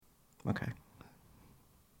Okay.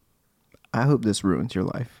 I hope this ruins your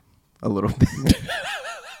life a little bit.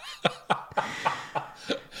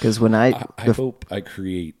 Because when I hope I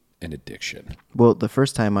create an addiction. well, the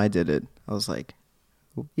first time I did it, I was like,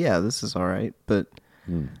 well, yeah, this is all right. But,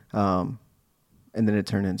 and then it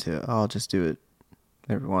turned into, oh, I'll just do it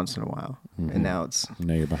every once in a while. And now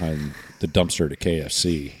Now you're behind the dumpster to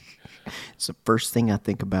KFC. it's the first thing I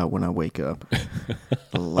think about when I wake up.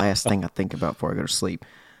 The last thing I think about before I go to sleep.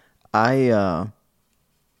 You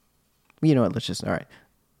know what? Let's just, all right.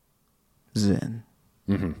 Zen.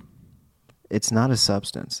 Mm-hmm. It's not a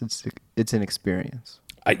substance. It's an experience.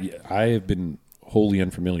 I have been wholly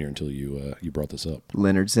unfamiliar until you brought this up.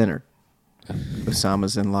 Leonard Zinner,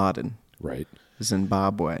 Osama bin Laden, Right.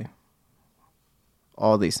 Zimbabwe,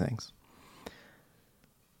 all these things.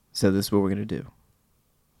 So this is what we're going to do.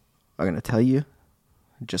 I'm going to tell you,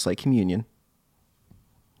 just like communion,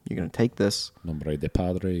 you're going to take this. Nombre de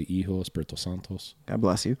Padre, Hijo, Espíritu Santos. God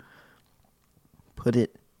bless you. Put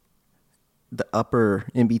it the upper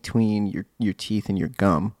in between your teeth and your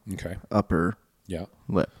gum. Okay. Upper Yeah.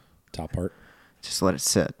 lip. Top part. Just let it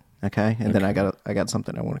sit, okay? And then I got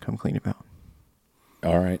something I want to come clean about.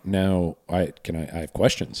 All right. Now I have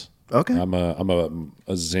questions. Okay. I'm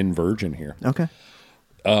a Zen virgin here. Okay.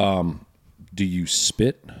 Do you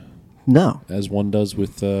spit No. as one does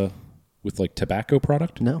with like tobacco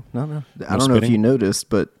product? No. I don't know if spitting? you noticed,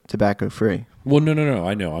 but tobacco free. Well, no.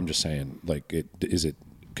 I know. I'm just saying. Like, is it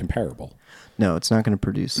comparable? No, it's not going to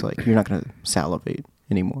produce you're not going to salivate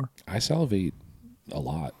anymore. I salivate a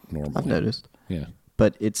lot normally. I've noticed. Yeah.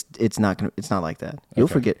 But it's not like that. You'll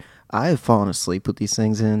Okay. forget. I have fallen asleep with these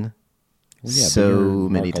things in Well, yeah, but so you're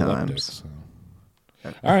many narcoleptic, times.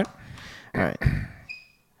 so. All right. All right.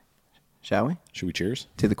 Shall we? Should we cheers?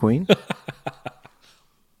 To the queen?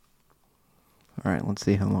 All right, let's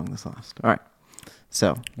see how long this lasts. All right.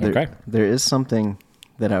 So, Okay. there is something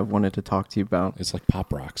that I wanted to talk to you about. It's like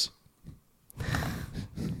Pop Rocks.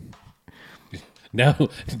 now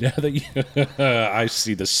that you, I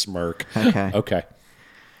see the smirk. Okay. Okay.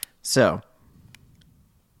 So,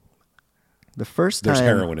 the first time... There's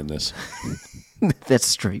heroin in this. That's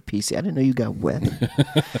straight PC. I didn't know you got wet.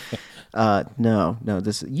 No.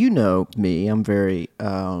 This, you know me. I'm very...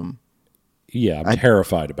 Yeah, I'm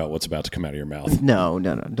terrified about what's about to come out of your mouth. No.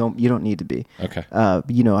 You don't need to be. Okay.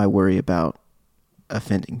 I worry about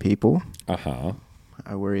offending people. Uh-huh.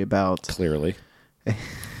 I worry about... Clearly.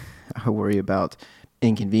 I worry about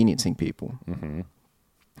inconveniencing people. Mm-hmm.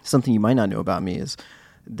 Something you might not know about me is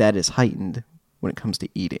that is heightened when it comes to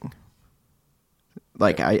eating.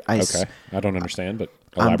 Like Okay. I don't understand, but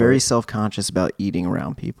I'm very elaborate. self-conscious about eating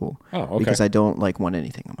around people. Oh, okay. Because I don't want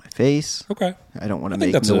anything on my face. Okay. I don't want to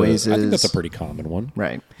I think make noises. I think that's a pretty common one.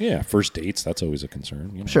 Right. Yeah, first dates, that's always a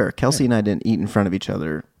concern. You know? Sure. Kelsey and I didn't eat in front of each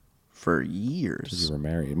other for years. You were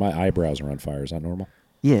married. My eyebrows are on fire. Is that normal?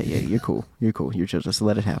 Yeah, you're cool. You're cool. You're just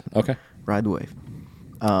let it happen. Okay. Ride the wave.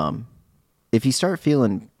 If you start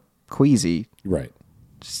feeling queasy, Right.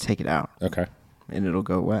 just take it out. Okay. And it'll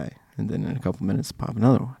go away. And then in a couple minutes, pop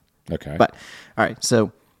another one. Okay. But, all right.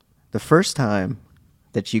 So, the first time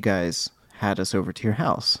that you guys had us over to your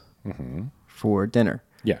house for dinner,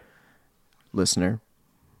 Yeah. listener,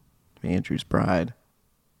 Andrew's bride,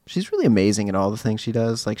 she's really amazing at all the things she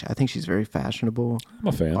does. Like, I think she's very fashionable. I'm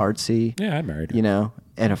a fan. Artsy. Yeah, I married her. You know,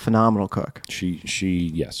 and a phenomenal cook.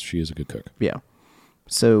 Yes, she is a good cook. Yeah.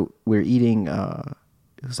 So, we're eating,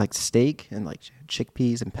 it was like steak and like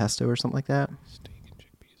chickpeas and pesto or something like that. Steak and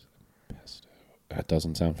chickpeas and pesto. That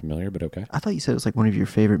doesn't sound familiar, but okay. I thought you said it was like one of your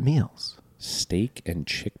favorite meals. Steak and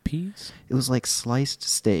chickpeas? It was like sliced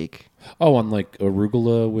steak. Oh, on like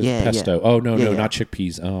arugula with Yeah, pesto. yeah. Oh, no, Yeah. not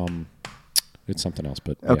chickpeas. It's something else,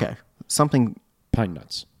 but yeah. Okay. Something, Pine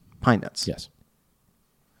nuts. pine nuts. Yes.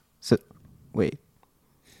 So, wait.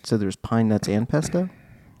 So there's pine nuts and pesto?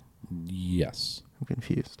 Yes. I'm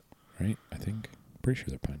confused. Right? I think. Pretty sure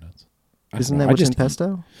they're pine nuts. I Isn't don't know. that I what's in just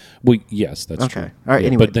pesto? Well, yes, that's Okay. true. All right, Yeah,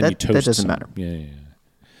 anyway, but then you that toast doesn't some. matter. Yeah.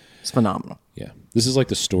 It's phenomenal. Yeah. This is like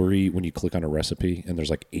the story when you click on a recipe and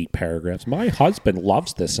there's like 8 paragraphs. My husband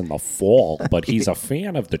loves this in the fall, but he's a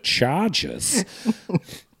fan of the Chargers.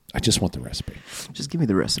 I just want the recipe. Just give me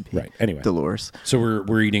the recipe. Right. Anyway. Dolores. So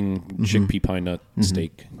we're eating chickpea pine nut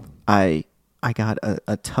steak. I got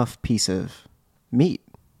a tough piece of meat.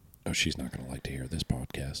 Oh, she's not going to like to hear this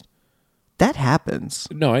podcast. That happens.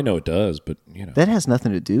 No, I know it does, but you know. That has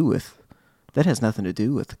nothing to do with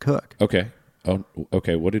the cook. Okay. Oh,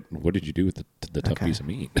 okay. What did you do with the tough Okay. piece of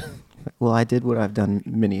meat? Well, I did what I've done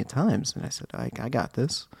many a times, and I said, I got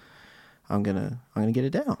this. I'm gonna get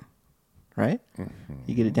it down, right?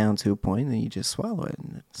 You get it down to a point, and then you just swallow it,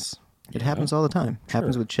 and it's It happens all the time.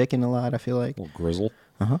 Happens with chicken a lot, I feel like. A little grizzle.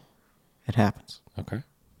 It happens. Okay.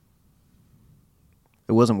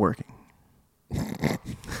 It wasn't working.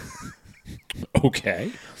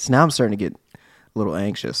 Okay. So now I'm starting to get a little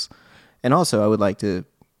anxious. And also, I would like to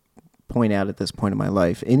point out at this point in my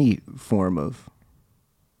life, any form of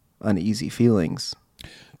uneasy feelings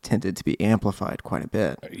tended to be amplified quite a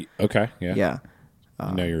bit. Okay. Yeah. Yeah.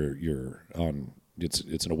 Now you're on. It's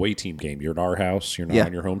an away team game. You're at our house. You're not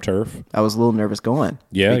on your home turf. I was a little nervous going.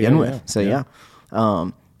 Yeah. To begin with. Yeah. So yeah.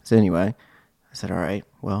 So anyway, I said, all right,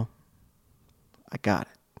 well, I got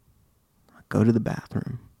it. I'll go to the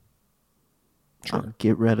bathroom. Sure. I'll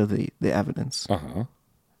get rid of the evidence. Uh-huh.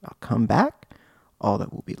 I'll come back. All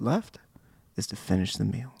that will be left is to finish the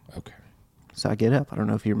meal. Okay. So I get up. I don't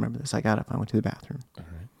know if you remember this. I got up. I went to the bathroom. All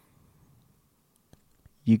right.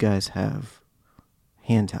 You guys have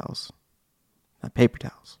hand towels, not paper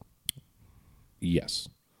towels. Yes.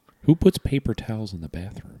 Who puts paper towels in the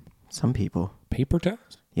bathroom? Some people. Paper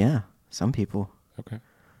towels? Yeah, some people. Okay.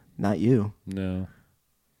 Not you. No.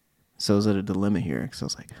 So I was at a dilemma here because I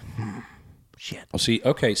was like, shit. Oh, see.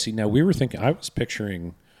 Okay. See, now we were thinking. I was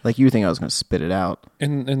picturing Like you were thinking I was going to spit it out.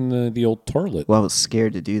 in the old toilet. Well, I was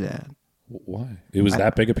scared to do that. Why? It was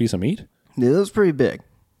that big a piece of meat? It was pretty big.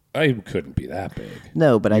 It couldn't be that big.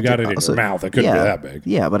 No, but You got it in your mouth. It couldn't be that big.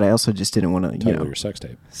 Yeah, but I also just didn't want to, Title of your sex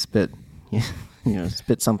tape. spit,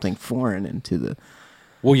 spit something foreign into the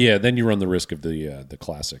Well, yeah. Then you run the risk of the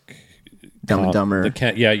classic Dumb and Dumber.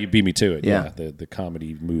 Yeah, you beat me to it. Yeah. The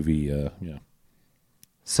comedy movie. Yeah.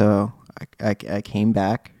 So I came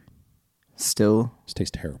back. Still, This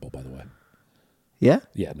tastes terrible, by the way. yeah,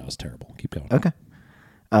 Yeah, no, it's terrible. Keep going. okay.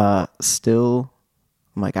 Still,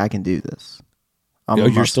 I'm like I can do this.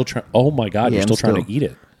 You're still trying. Oh my God, Yeah, you're I'm still trying to eat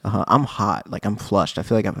it. I'm hot. Like I'm flushed. I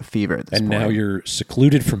feel like I have a fever at this And point. now you're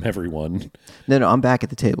secluded from everyone. No, I'm back at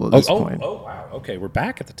the table at this point. Oh, wow. Okay, we're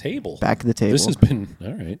back at the table. Back at the table. This has been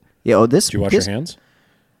all right. Yeah. Oh, this. Did you wash this, your hands?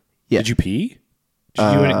 Yeah. Did you pee?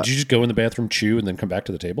 Did you just go in the bathroom, chew, and then come back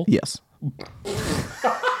to the table? Yes.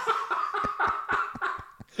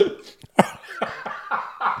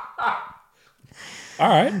 All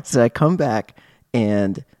right. So I come back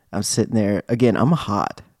and I'm sitting there again. I'm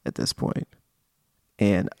hot at this point,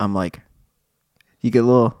 and I'm like, "You get a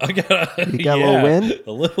little, You got a little wind.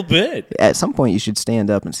 A little bit. At some point, you should stand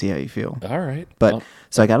up and see how you feel." All right. But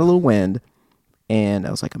so I got a little wind, and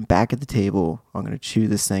I was like, "I'm back at the table. I'm gonna chew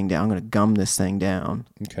this thing down. I'm gonna gum this thing down,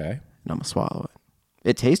 Okay. and I'm gonna swallow it."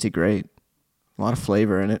 It tasted great, a lot of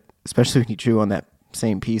flavor in it, especially when you chew on that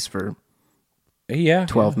same piece for Yeah.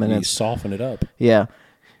 12 You minutes. soften it up. Yeah.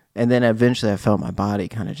 And then eventually I felt my body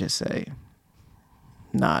kind of just say,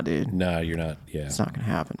 nah, dude, No, you're not. Yeah. it's not going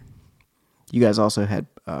to happen. You guys also had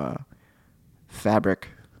fabric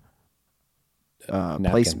place.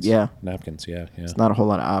 Napkins. Yeah. Napkins. Yeah. Yeah. It's not a whole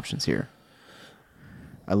lot of options here.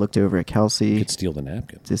 I looked over at You Kelsey could steal the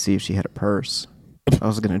napkins. to see if she had a purse. I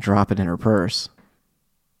was going to drop it in her purse.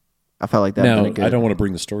 I felt like that Now, would have been a good. I don't want to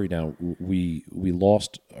bring the story down. We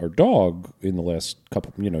lost our dog in the last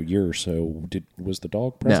couple, year or so. Was the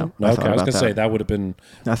dog present? No, I okay. thought I was about going to say that. that would have been.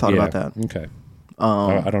 I thought yeah, about that. Okay.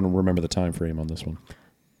 I don't remember the time frame on this one.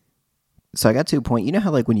 So I got to a point. You know how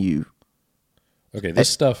like when you Okay, this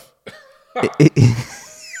stuff.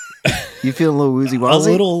 you feel a little woozy A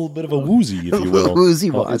woozy? little bit of a woozy, if you will.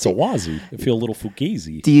 Woozy-wazzy. It's a wazzy. I feel a little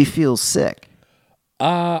fugazi. Do you feel sick?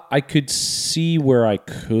 I could see where I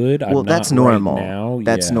could. Well, I'm that's not normal. Right now.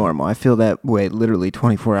 That's Yeah. normal. I feel that way literally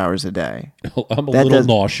 24 hours a day. I'm a That little does-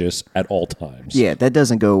 nauseous at all times. Yeah, that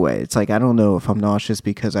doesn't go away. It's like I don't know if I'm nauseous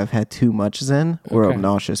because I've had too much Zen or Okay. I'm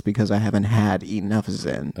nauseous because I haven't had enough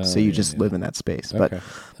Zen. So you just live in that space. But Okay.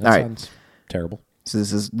 That all right, sounds terrible. so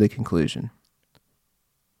this is the conclusion.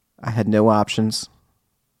 I had no options,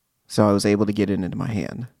 so I was able to get it into my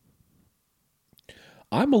hand.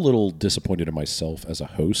 I'm a little disappointed in myself as a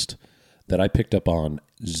host that I picked up on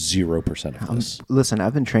 0% of this. Listen,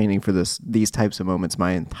 I've been training for these types of moments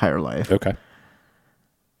my entire life. Okay.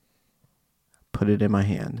 Put it in my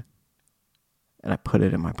hand, and I put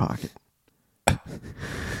it in my pocket.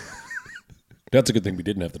 That's a good thing we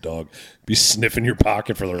didn't have the dog be sniffing your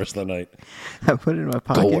pocket for the rest of the night. I put it in my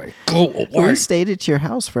pocket. Go away. Go We away. stayed at your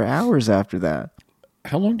house for hours after that.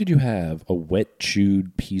 How long did you have a wet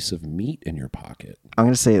chewed piece of meat in your pocket? I'm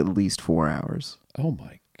going to say at least 4 hours. Oh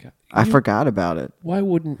my God. I forgot about it. Why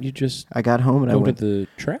wouldn't you just I got home and go to the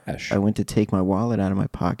trash? I went to take my wallet out of my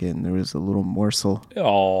pocket and there was a little morsel.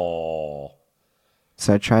 Oh.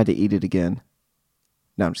 So I tried to eat it again.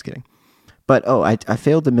 No, I'm just kidding. But I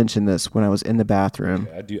failed to mention this when I was in the bathroom.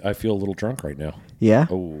 I feel a little drunk right now. Yeah?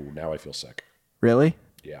 Oh, now I feel sick. Really?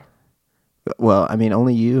 Yeah. Well, I mean,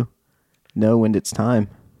 only you know when it's time.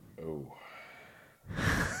 Oh.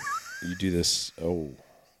 You do this. Oh.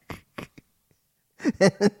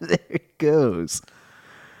 There it goes.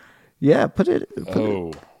 Yeah, put it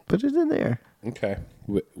in there. Okay.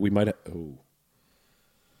 We might have. Oh.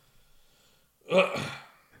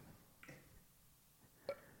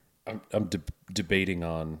 I'm debating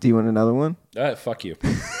on. Do you want another one? Fuck you.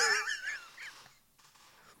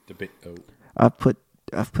 Debate. Oh. I've put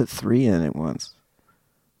 3 in at once.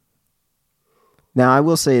 Now I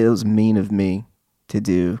will say it was mean of me to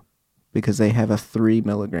do because they have a 3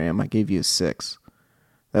 milligram. I gave you a 6.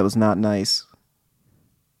 That was not nice.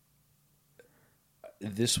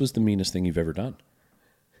 This was the meanest thing you've ever done.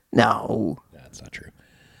 No. That's not true.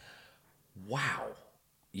 Wow.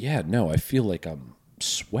 Yeah, no, I feel like I'm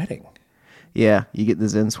sweating. Yeah, you get the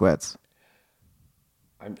Zen sweats.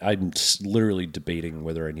 I'm literally debating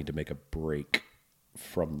whether I need to make a break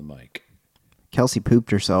from the mic. Kelsey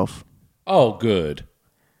pooped herself. Oh, good.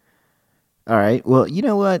 All right. Well, you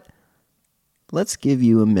know what? Let's give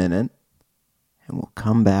you a minute, and we'll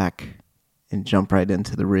come back and jump right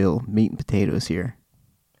into the real meat and potatoes here.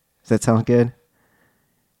 Does that sound good?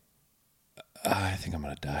 I think I'm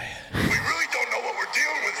going to die. We really don't know what we're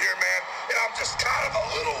dealing with here, man. And I'm just kind of a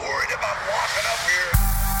little worried about walking up here.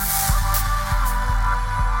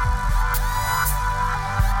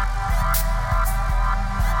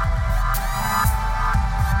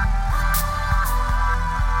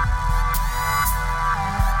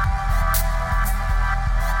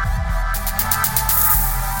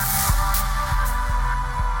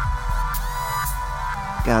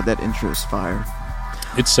 God, that intro's fire.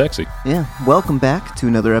 It's sexy. Yeah, welcome back to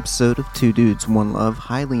another episode of Two Dudes, One Love.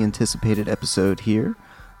 Highly anticipated episode here.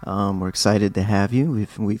 We're excited to have you.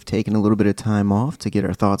 We've taken a little bit of time off to get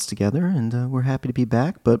our thoughts together, and we're happy to be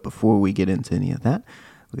back. But before we get into any of that,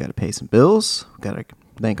 we got to pay some bills. We got to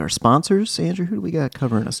thank our sponsors. Andrew, who do we got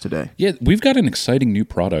covering us today? Yeah, we've got an exciting new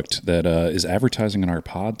product that is advertising in our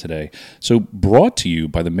pod today. So brought to you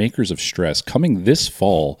by the makers of Stress, coming this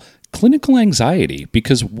fall, clinical anxiety.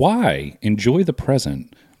 Because why enjoy the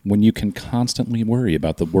present when you can constantly worry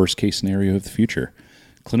about the worst case scenario of the future?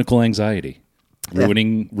 Clinical anxiety.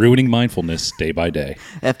 Ruining mindfulness day by day.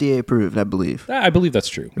 FDA approved, I believe. I believe that's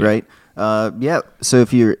true. Right? Yeah. So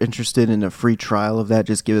if you're interested in a free trial of that,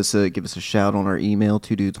 just give us a shout on our email,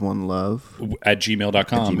 twodudesonelove At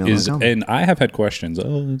gmail.com. gmail.com. And I have had questions.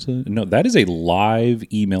 No, that is a live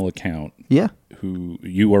email account. Yeah. Who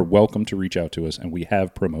you are welcome to reach out to us, and we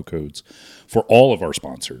have promo codes for all of our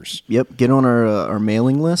sponsors. Yep. Get on our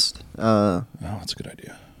mailing list. Oh, that's a good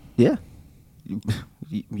idea. Yeah.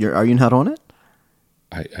 Are you not on it?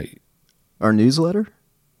 Our newsletter?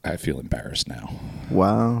 I feel embarrassed now.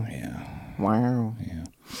 Wow. Yeah. Wow. Yeah.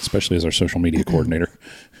 Especially as our social media coordinator.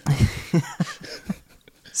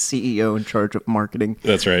 CEO in charge of marketing.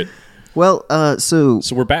 That's right. Well, so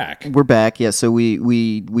we're back. We're back. Yeah. So we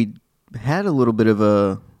had a little bit of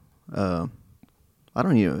a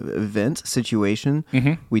event situation.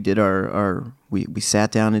 Mm-hmm. We did we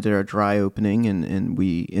sat down and did our dry opening, and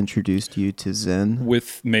we introduced you to Zen.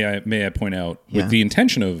 With may I point out, Yeah. with the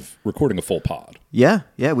intention of recording a full pod. Yeah,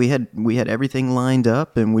 we had everything lined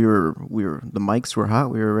up, and we were the mics were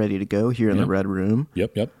hot. We were ready to go here in the red room.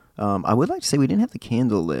 Yep. I would like to say we didn't have the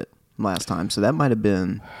candle lit last time, so that might have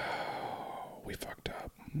been. We fucked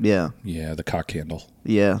up. Yeah. Yeah, the cock candle.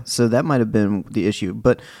 Yeah, so that might have been the issue.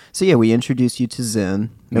 But so yeah, we introduced you to Zen,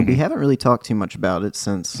 and we haven't really talked too much about it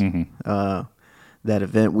since that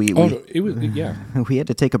event. We had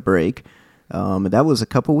to take a break. And that was a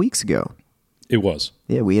couple weeks ago. It was.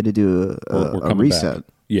 Yeah, we had to do a reset. Back.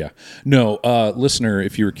 Yeah. No, listener,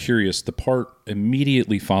 if you were curious, the part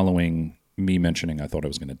immediately following me mentioning I thought I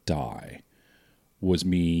was going to die was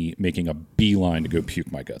me making a beeline to go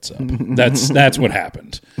puke my guts up. That's what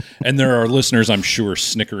happened. And there are listeners, I'm sure,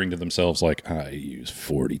 snickering to themselves like, I use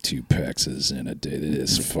 42 Pexes in a day.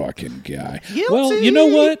 This fucking guy. Guilty. Well, you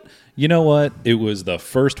know what? It was the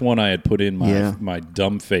first one I had put in my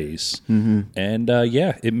dumb face. Mm-hmm. And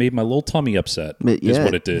it made my little tummy upset is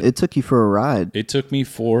what it did. It took you for a ride. It took me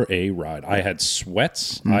for a ride. I had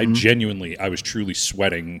sweats. Mm-hmm. I was truly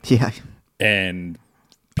sweating. Yeah. And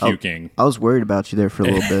puking. I was worried about you there for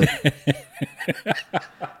a little bit.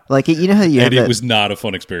 Like, you know how you have it was not a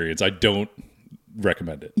fun experience. I don't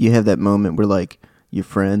recommend it. You have that moment where, like, your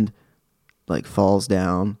friend, like, falls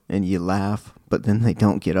down and you laugh, but then they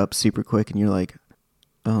don't get up super quick and you're like,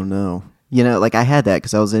 oh, no. You know, like, I had that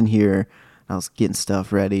because I was in here, I was getting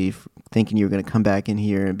stuff ready, thinking you were going to come back in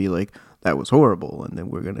here and be like, that was horrible, and then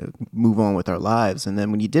we're going to move on with our lives. And then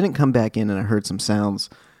when you didn't come back in and I heard some sounds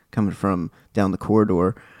coming from down the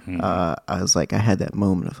corridor, I was like, I had that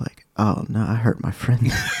moment of like, oh no, I hurt my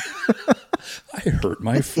friend. I hurt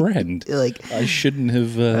my friend. Like, I shouldn't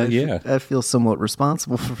have. I feel somewhat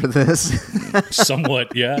responsible for this.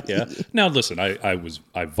 Somewhat. Yeah. Now listen,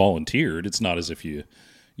 I volunteered. It's not as if you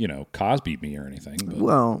Cosby'd me or anything. But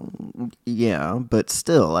Well, yeah, but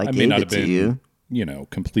still, I may gave not it have to you. been,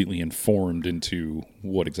 completely informed into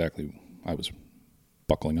what exactly I was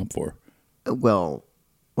buckling up for. Well,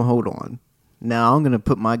 hold on. Now I'm going to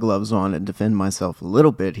put my gloves on and defend myself a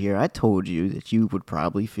little bit here. I told you that you would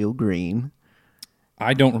probably feel green.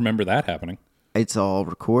 I don't remember that happening. It's all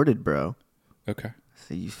recorded, bro. Okay.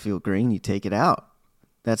 So you feel green, you take it out.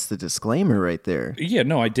 That's the disclaimer right there. Yeah,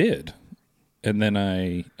 no, I did. And then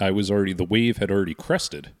I was already, the wave had already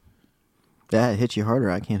crested. That hit you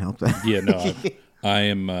harder. I can't help that. Yeah, no,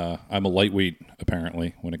 I'm a lightweight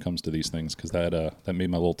apparently when it comes to these things because that made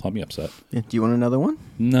my little tummy upset. Yeah, do you want another one?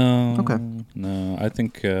 No. Okay. No, I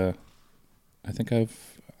think I've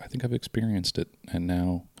experienced it, and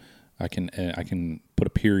now I can put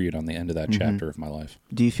a period on the end of that chapter of my life.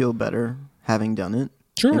 Do you feel better having done it?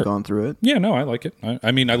 Sure. And gone through it? Yeah, no, I like it.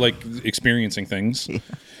 I mean, I like experiencing things. Yeah.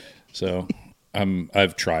 So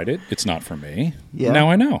I've tried it. It's not for me. Yeah. Now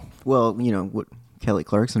I know. Well, you know what Kelly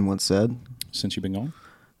Clarkson once said. Since you've been gone?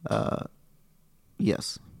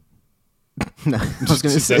 Yes. No, I was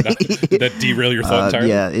going to say. Did that derail your thought entirely?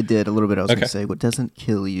 Yeah, it did a little bit. I was going Okay. to say, what doesn't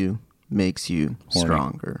kill you makes you Horny.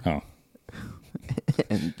 stronger. Oh.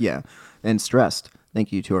 And stressed.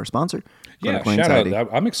 Thank you to our sponsor. Yeah, Clinical shout Anxiety. out.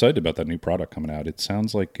 I'm excited about that new product coming out. It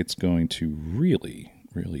sounds like it's going to really,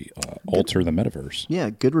 really alter the metaverse. Yeah,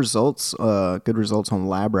 good results. Good results on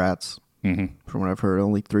lab rats. Mm-hmm. From what I've heard,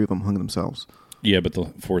 only 3 of them hung themselves. Yeah, but the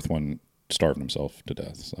 4th one starved himself to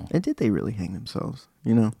death. So. And did they really hang themselves?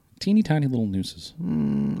 You know, Teeny tiny little nooses.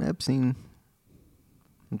 Epstein.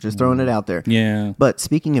 I'm just throwing it out there. Yeah. But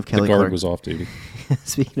speaking of The Kelly guard Clarkson, was off duty.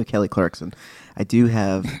 speaking of Kelly Clarkson, I do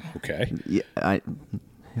have. Okay. Yeah, I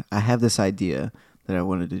have this idea that I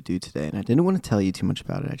wanted to do today, and I didn't want to tell you too much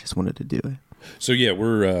about it. I just wanted to do it. So yeah,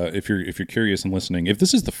 we're if you're curious and listening, if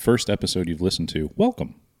this is the first episode you've listened to,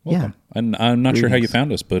 welcome. Yeah. And I'm not sure how you Greetings.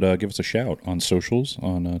 found us, but give us a shout on socials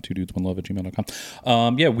on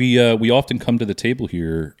twodudesonelove@gmail.com. Yeah, we often come to the table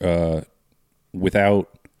here without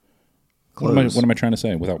Clothes. what am I trying to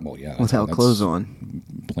say? That's Clothes on.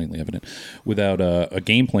 plainly evident. Without a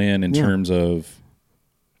game plan in terms of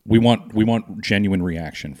we want genuine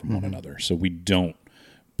reaction from one another. So we don't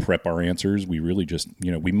prep our answers. We really just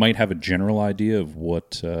we might have a general idea of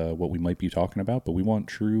what we might be talking about, but we want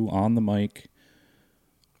true on the mic,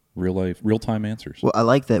 real time answers. Well, I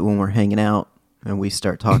like that when we're hanging out and we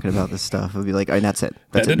start talking about this stuff, we'll be like, all right, that's it.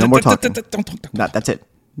 That's it. No more talking. That's it.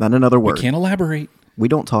 Not another word. We can't elaborate. We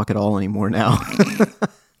don't talk at all anymore now.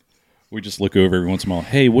 We just look over every once in a while.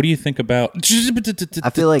 Hey, what do you think about? I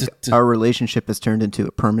feel like our relationship has turned into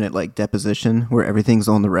a permanent Mm-hmm. deposition where everything's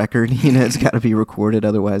on the record. It's got to be recorded.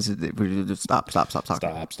 Otherwise, we just stop. Stop.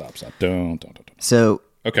 Don't. So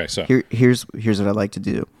Okay, so here's what I'd like to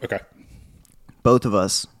do. okay. Both of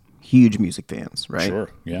us, huge music fans, right? Sure,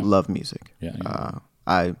 yeah. Love music. Yeah.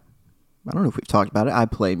 I don't know if we've talked about it. I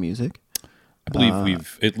play music. I believe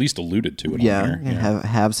we've at least alluded to it on Yeah, here. and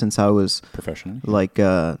have since I was Professionally.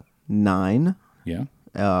 9. Yeah.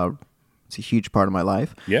 It's a huge part of my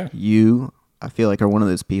life. Yeah. You, I feel like, are one of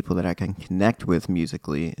those people that I can connect with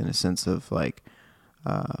musically in a sense of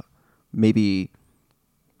maybe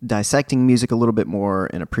dissecting music a little bit more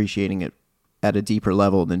and appreciating it at a deeper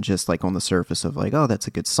level than just on the surface of oh, that's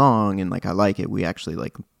a good song and I like it. We actually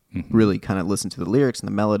really kind of listen to the lyrics and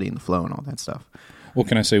the melody and the flow and all that stuff. Well,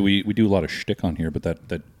 can I say we do a lot of shtick on here, but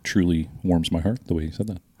that truly warms my heart the way you said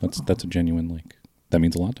that. That's a genuine that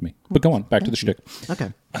means a lot to me. But go on, back to the shtick.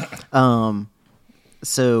 Okay.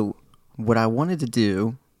 So what I wanted to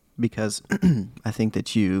do, because I think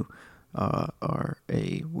that you are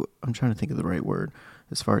I'm trying to think of the right word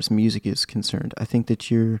as far as music is concerned. I think that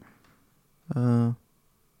you're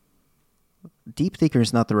deep thinker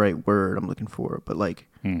is not the right word I'm looking for, but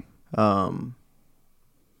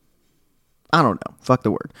I don't know. Fuck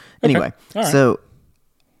the word. Anyway, All right. So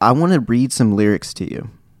I want to read some lyrics to you.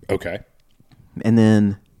 Okay. And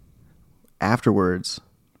then afterwards,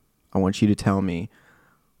 I want you to tell me,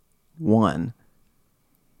 one,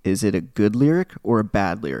 is it a good lyric or a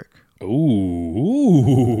bad lyric?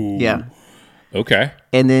 Ooh. Yeah. Okay.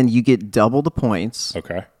 And then you get double the points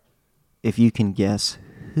Okay. if you can guess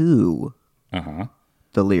who Uh-huh.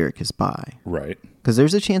 the lyric is by. Right. Because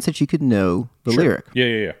there's a chance that you could know the Sure. lyric.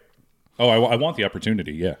 Yeah. Oh, I want the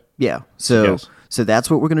opportunity, yeah. Yeah. So Yes. so that's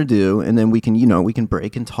what we're going to do. And then we can, we can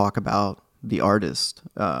break and talk about the artist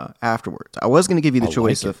afterwards. I was going to give you the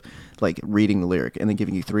choice like of like reading the lyric and then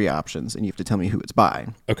giving you 3 options, and you have to tell me who it's by.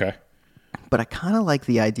 Okay. But I kind of like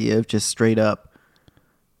the idea of just straight up,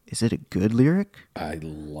 is it a good lyric? I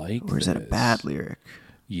like Or is it a bad lyric?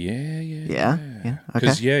 Yeah. Yeah? Okay.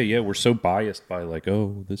 Because we're so biased by like,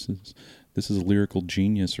 oh, this is a lyrical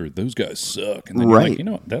genius, or those guys suck, and then you're like, you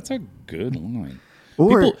know, that's a good line.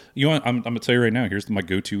 Or People, you know, I'm gonna tell you right now. Here's my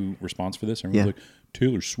go-to response for this. Everyone's like,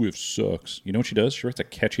 Taylor Swift sucks. You know what she does? She writes a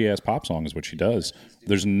catchy ass pop song. Is what she does.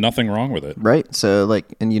 There's nothing wrong with it. right. So like,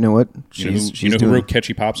 and you know what? You know who wrote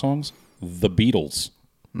catchy pop songs? The Beatles.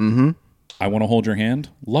 Mm-hmm. I Want to Hold Your Hand.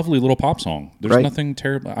 Lovely little pop song. There's nothing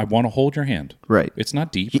terrible. I Want to Hold Your Hand. Right. It's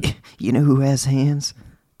not deep. You know who has hands?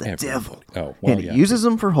 The Everybody. devil. Oh, well, and he uses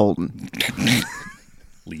them for holding.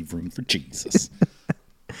 Leave room for Jesus.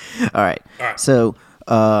 All right. So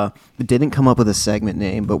we didn't come up with a segment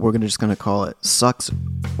name, but we're just going to call it Sucks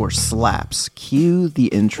or Slaps. Cue the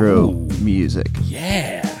intro music.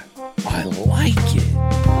 Yeah, I like it.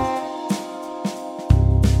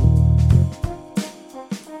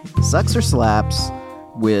 Sucks or Slaps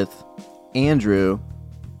with Andrew.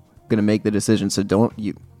 Going to make the decision. So don't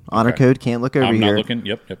you honor code can't look over I'm here. not looking.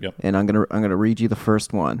 Yep. And I'm gonna read you the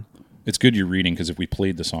first one. It's good you're reading, because if we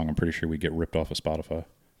played the song, I'm pretty sure we'd get ripped off of Spotify.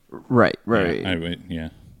 Right. Yeah.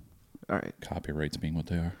 All right. Copyrights being what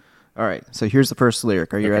they are. All right. So here's the first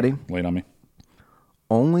lyric. Are you ready? Lay it on me.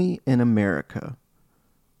 Only in America,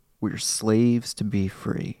 we're slaves to be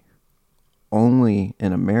free. Only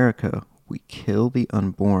in America, we kill the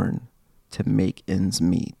unborn to make ends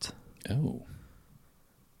meet. Oh.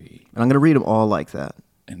 And I'm going to read them all like that.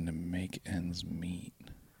 And to make ends meet.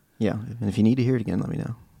 Yeah. And if you need to hear it again, let me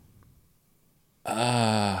know.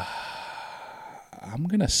 I'm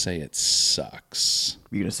going to say it sucks.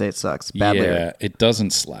 You're going to say it sucks. Bad lyric. It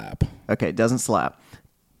doesn't slap. Okay, it doesn't slap.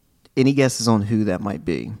 Any guesses on who that might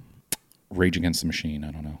be? Rage Against the Machine.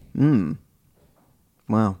 I don't know.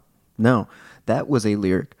 Wow. No, that was a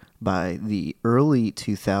lyric by the early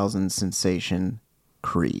 2000s sensation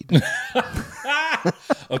Creed.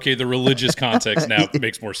 Okay, the religious context now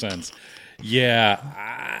makes more sense. Yeah,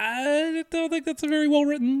 I don't think that's a very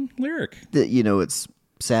well-written lyric. You know, it's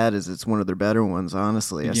sad as it's one of their better ones,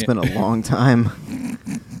 honestly. I spent a long time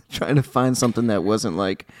trying to find something that wasn't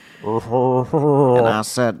like, and I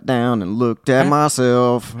sat down and looked at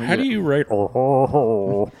myself. How do you write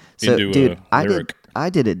So, into dude, a lyric?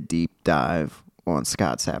 I did a deep dive on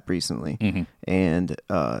Scott's app recently, and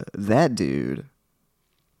that dude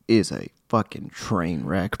is a fucking train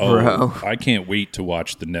wreck, bro. Oh, I can't wait to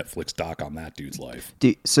watch the Netflix doc on that dude's life.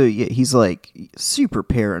 Dude, so yeah, he's like super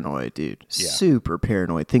paranoid, dude. Yeah. Super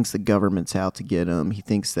paranoid. Thinks the government's out to get him. He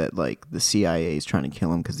thinks that like the CIA is trying to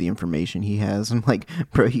kill him because the information he has. I'm like,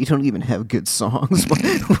 bro, you don't even have good songs. Why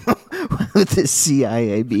would the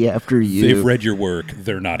CIA be after you? They've read your work.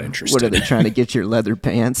 They're not interested. What are they trying to get your leather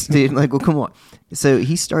pants, dude? Like, well, come on. So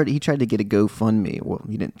he tried to get a GoFundMe. Well,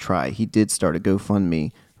 he didn't try. He did start a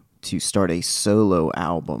GoFundMe to start a solo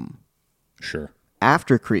album. Sure.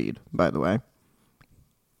 After Creed, by the way,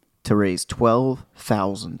 to raise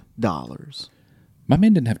 $12,000. My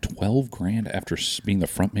man didn't have 12 grand after being the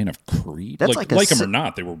front man of Creed. That's like like them or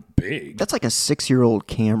not, they were big. That's like a 6-year-old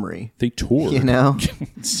Camry. They toured. You know?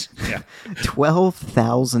 Yeah.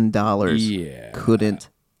 $12,000 Yeah. couldn't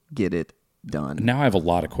get it done. Now I have a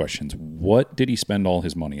lot of questions. What did he spend all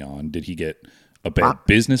his money on? Did he get a bad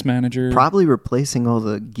business manager? Probably replacing all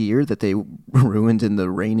the gear that they ruined in the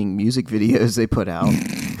raining music videos they put out.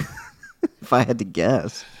 If I had to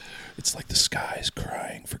guess. It's like the sky's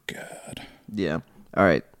crying for God. Yeah. All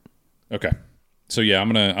right. Okay. So yeah,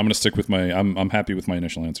 I'm gonna stick with my. I'm happy with my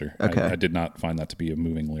initial answer. Okay. I did not find that to be a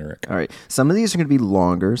moving lyric. All right. Some of these are going to be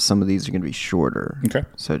longer. Some of these are going to be shorter. Okay.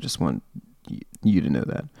 So I just want you to know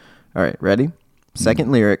that. All right. Ready?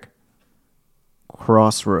 Second lyric.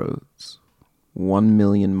 Crossroads. 1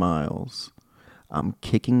 million miles. I'm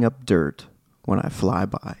kicking up dirt when I fly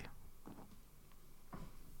by.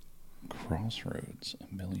 Crossroads,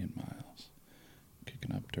 1 million miles.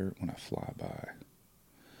 Kicking up dirt when I fly by.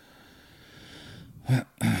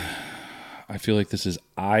 I feel like this is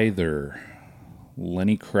either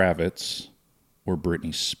Lenny Kravitz or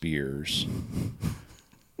Britney Spears.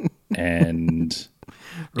 And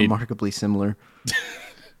Remarkably similar.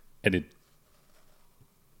 And it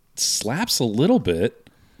slaps a little bit.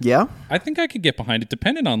 Yeah? I think I could get behind it,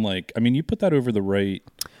 depending on you put that over the right.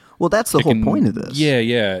 Well, that's the whole point of this.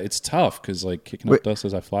 Yeah, it's tough because kicking up dust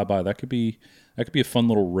as I fly by, that could be a fun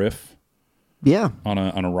little riff. Yeah. On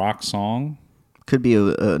a rock song. Could be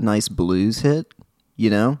a nice blues hit, you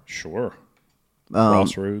know? Sure.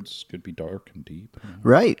 Crossroads could be dark and deep.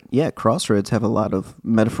 Right. Yeah. Crossroads have a lot of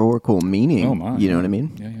metaphorical meaning. Oh, my. You know what I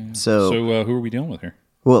mean? Yeah. So, who are we dealing with here?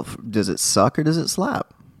 well, does it suck or does it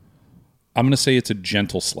slap? I'm going to say it's a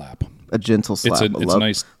gentle slap. A gentle slap. It's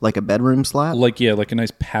nice. Like a bedroom slap? Like a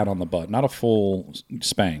nice pat on the butt. Not a full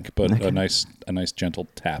spank, but a nice gentle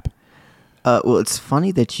tap. Well, it's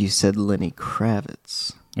funny that you said Lenny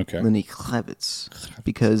Kravitz. Okay. Lenny Kravitz.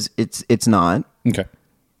 Because it's not. Okay.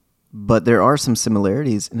 But there are some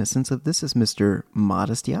similarities in a sense of this is Mr.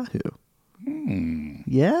 Modest Yahoo.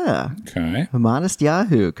 Yeah. Okay. Modest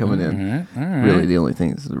Yahoo coming in. All right. Really, the only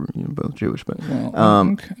thing is they're both Jewish. But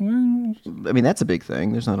Okay. Well, I mean, that's a big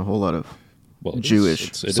thing. There's not a whole lot of it Jewish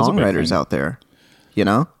is a big songwriters thing. out there. You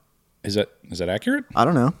know? Is that accurate? I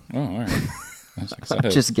don't know. Oh, all right. I'm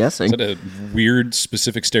just guessing. Is that a weird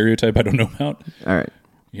specific stereotype I don't know about? All right.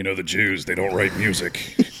 You know, the Jews, they don't write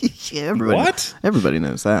music. Yeah, everybody, What? Everybody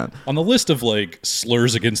knows that. On the list of like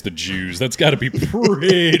slurs against the Jews, that's got to be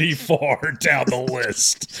pretty far down the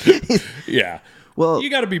list. Yeah. Well, You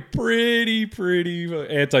got to be pretty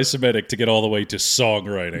anti-Semitic to get all the way to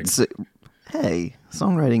songwriting. hey,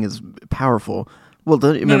 songwriting is powerful. Well,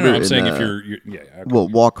 don't you No, remember? I'm saying in, if you're yeah. Okay. well,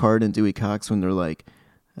 Walk Hard and Dewey Cox when they're like,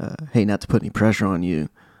 "Hey, not to put any pressure on you,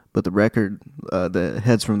 but the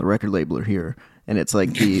heads from the record label are here," and it's like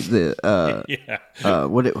yeah,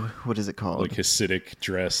 what is it called? like Hasidic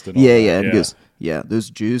dressed and all Yeah, that. yeah, and it goes, yeah,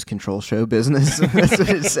 those Jews control show business. That's what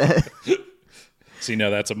it said. See,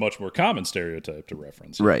 now that's a much more common stereotype to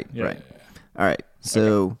reference. Right, Yeah, right. yeah, yeah. All right,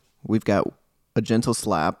 so we've got a gentle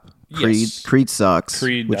slap. Yes. Creed sucks.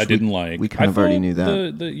 Creed, which I didn't like. We kind of already knew that.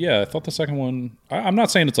 I thought the second one. I'm not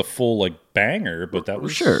saying it's a full like banger, but that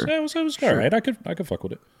was Sure. That was all right. I could fuck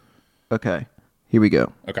with it. Okay, here we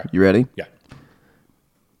go. Okay. You ready? Yeah.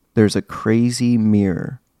 There's a crazy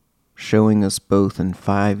mirror showing us both in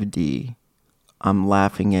 5D. I'm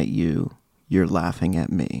laughing at you. You're laughing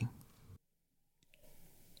at me.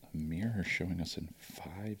 A mirror showing us in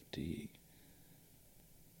 5D.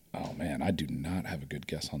 Oh man, I do not have a good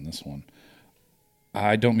guess on this one.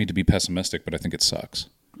 I don't mean to be pessimistic, but I think it sucks.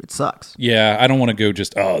 It sucks. Yeah, I don't want to go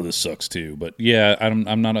just this sucks too, but yeah,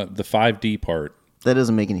 I'm not the 5D part. That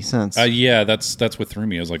doesn't make any sense. Yeah, that's what threw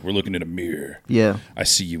me. I was like, we're looking at a mirror. Yeah. I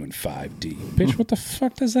see you in 5D. Bitch, what the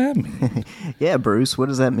fuck does that mean? Yeah, Bruce, what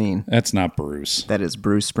does that mean? That's not Bruce. That is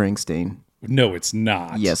Bruce Springsteen. No, it's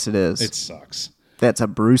not. Yes, it is. It sucks. That's a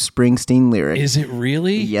Bruce Springsteen lyric. Is it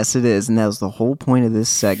really? Yes, it is. And that was the whole point of this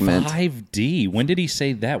segment. 5D. When did he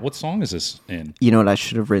say that? What song is this in? You know what? I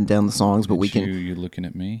should have written down the songs, but we can. You looking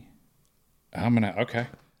at me? Okay.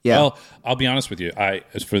 Yeah. Well, I'll be honest with you.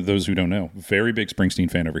 As for those who don't know, very big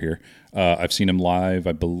Springsteen fan over here. I've seen him live.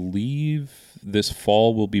 I believe this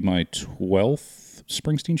fall will be my 12th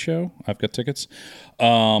Springsteen show. I've got tickets.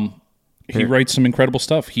 He writes some incredible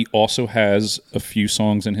stuff. He also has a few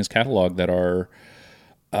songs in his catalog that are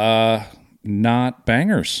not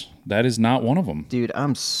bangers. That is not one of them. Dude,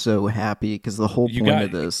 I'm so happy because the whole point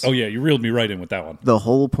of this. Oh yeah, you reeled me right in with that one. The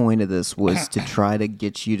whole point of this was to try to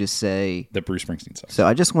get you to say. That Bruce Springsteen sucks. So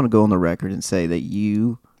I just want to go on the record and say that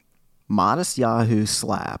you, Modest Yahoo,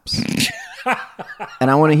 slaps.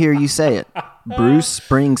 And I want to hear you say it. Bruce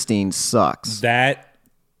Springsteen sucks. That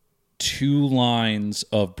 2 lines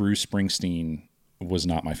of Bruce Springsteen was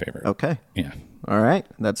not my favorite. Okay. Yeah. All right.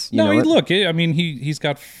 That's, you know what? Look, I mean, he's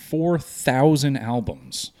got 4,000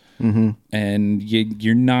 albums. Mm-hmm. And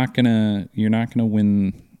you're not gonna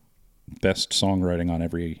win best songwriting on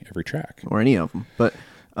every track Or any of them. But,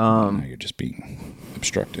 no, you're just being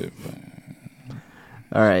obstructive,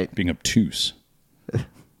 all right. being obtuse.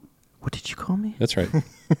 What did you call me? That's right.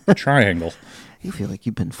 Triangle. You feel like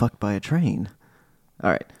you've been fucked by a train.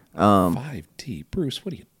 All right. 5D, Bruce.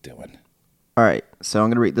 What are you doing? All right. So I'm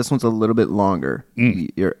going to read. This one's a little bit longer.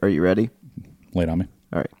 Are you ready? Lay it on me.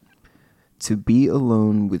 All right. To be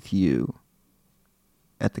alone with you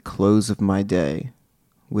at the close of my day,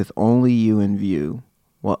 with only you in view,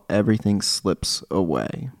 while everything slips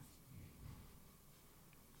away.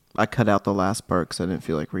 I cut out the last part because I didn't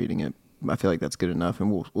feel like reading it. I feel like that's good enough,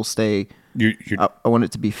 and we'll stay. I want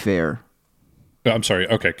it to be fair. I'm sorry.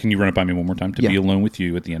 Okay, can you run it by me one more time? To be alone with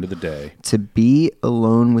you at the end of the day. To be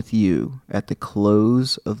alone with you at the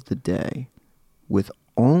close of the day, with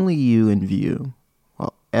only you in view,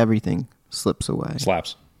 while everything slips away.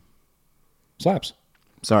 Slaps.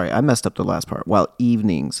 Sorry, I messed up the last part. While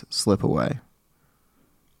evenings slip away.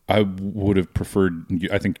 I would have preferred.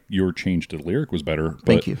 I think your change to the lyric was better.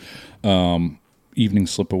 Thank you. Evening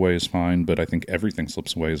slip away is fine, but I think everything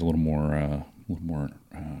slips away is a little more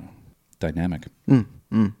dynamic.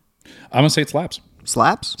 I'm gonna say it slaps.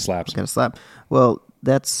 Slaps? Slaps. Got to slap. Well,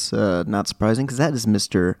 that's not surprising because that is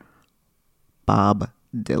Mr. Bob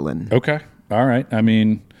Dylan. Okay. All right. I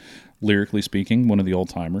mean, lyrically speaking, one of the old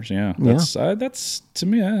timers. Yeah. That's to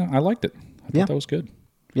me. I liked it. I thought that was good.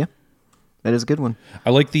 Yeah, that is a good one. I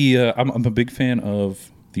like the. I'm a big fan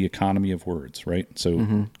of the economy of words. Right.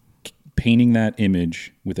 So painting that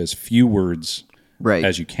image with as few words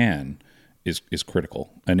as you can is critical,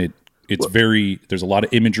 and it's very. There's a lot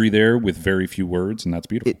of imagery there with very few words, and that's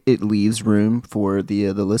beautiful. It leaves room for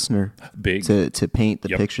the listener to paint the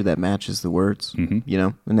picture that matches the words. You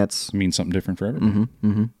know, and that's means something different for everybody.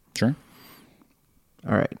 Sure.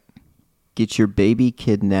 All right. Get your baby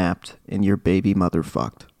kidnapped and your baby mother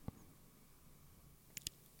fucked.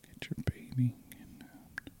 Get your baby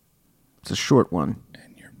kidnapped. It's a short one.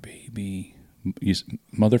 And your baby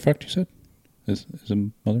mother fucked. You said is a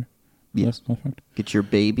mother. Yes. Mother fucked? Get your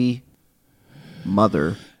baby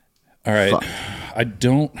mother. All right. Fucked.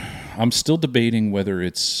 I'm still debating whether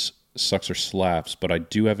it's sucks or slaps, but I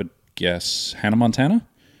do have a guess. Hannah Montana?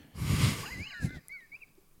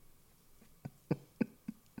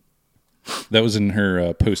 That was in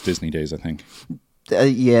her post-Disney days, I think.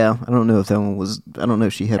 Yeah, I don't know if that one was. I don't know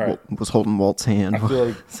if she had was holding Walt's hand. I feel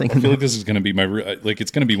like this is going to be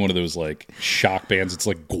it's going to be one of those like shock bands. It's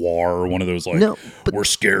like Guar or one of those like we're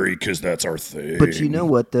scary because that's our thing. But you know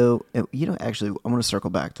what though? Actually, I'm going to circle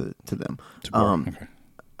back to them. Okay.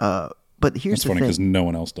 But here's that's the funny thing. Because no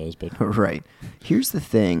one else does. But right. Here's the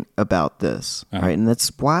thing about this, right? And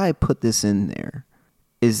that's why I put this in there,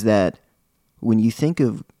 is that when you think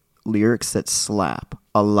of lyrics that slap,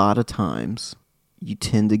 a lot of times you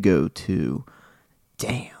tend to go to,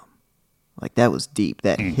 damn, like that was deep,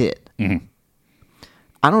 that hit. Mm-hmm.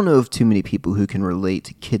 I don't know of too many people who can relate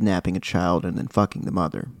to kidnapping a child and then fucking the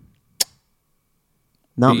mother.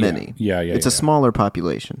 Not many. Yeah. It's a smaller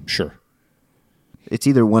population. Sure. It's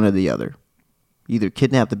either one or the other. Either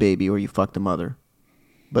kidnap the baby or you fuck the mother.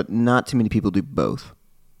 But not too many people do both.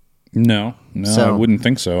 No, I wouldn't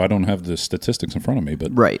think so. I don't have the statistics in front of me,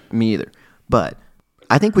 but right, me either. But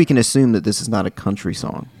I think we can assume that this is not a country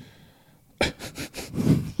song.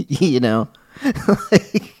 You know, I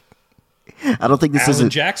don't think this is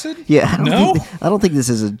Alan Jackson. Yeah, I don't think this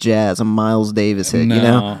is a Miles Davis hit. No, you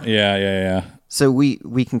know, yeah. So we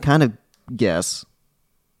can kind of guess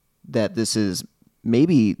that this is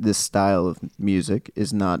maybe this style of music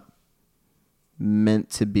is not meant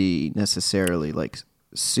to be necessarily like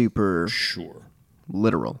super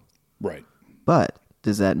literal. Right. But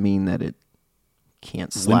does that mean that it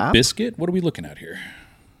can't slap? Limp Bizkit? What are we looking at here?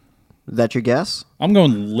 Is that your guess? I'm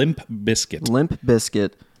going Limp Bizkit. Limp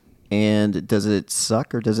Bizkit. And does it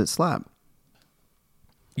suck or does it slap?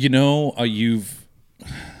 You know, you've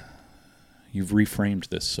reframed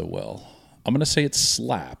this so well. I'm going to say it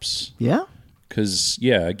slaps. Yeah? Because,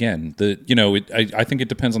 again, I think it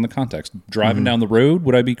depends on the context. Driving down the road,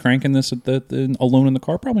 would I be cranking this alone in the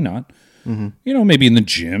car? Probably not. Mm-hmm. Maybe in the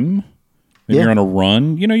gym, when you're on a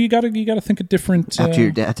run. You got to think of different. After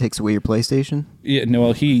your dad takes away your PlayStation. Yeah, no,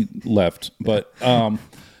 well, he left, but what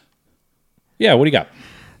do you got?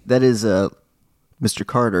 That is Mr.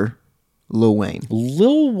 Carter, Lil Wayne.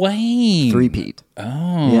 Lil Wayne. Three-peat.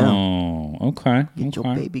 Oh, yeah. Okay. Get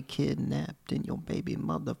your baby kidnapped and your baby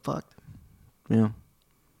motherfucked. Yeah.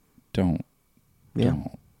 Don't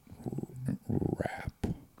rap.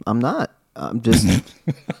 I'm not. I'm just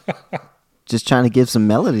trying to give some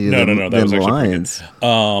melody to them that was lines.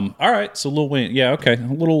 All right, so Lil Wayne, okay, a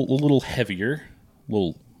little heavier, a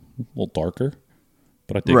little darker,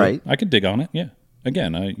 but I dig it. I could dig on it. Yeah.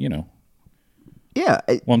 Again, Yeah.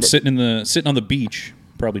 Well, I'm sitting on the beach,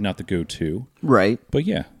 probably not the go-to. Right. But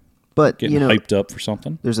yeah. But getting hyped up for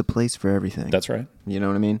something. There's a place for everything. That's right. You know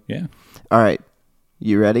what I mean? Yeah. All right.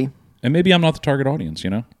 You ready? And maybe I'm not the target audience,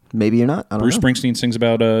 Maybe you're not. I don't know. Bruce Springsteen sings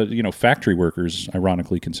about, factory workers,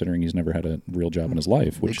 ironically, considering he's never had a real job in his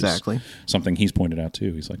life, which is something he's pointed out,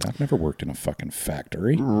 too. He's like, I've never worked in a fucking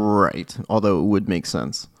factory. Right. Although it would make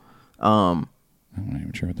sense. I'm not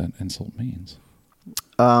even sure what that insult means.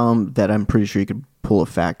 That I'm pretty sure you could pull a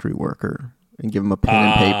factory worker and give them a pen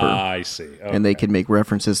and paper. I see. Okay. And they could make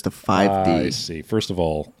references to 5D. I see. First of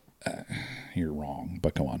all, you're wrong,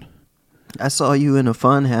 but go on. I saw you in a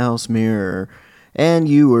funhouse mirror, and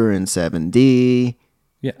you were in 7D.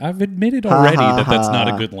 Yeah, I've admitted already that's not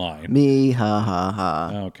a good line. Me, ha, ha,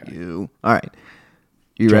 ha. Okay. You. All right.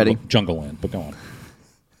 You ready? Jungle Land, but go on.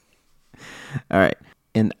 All right.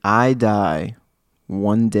 And I die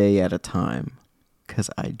one day at a time because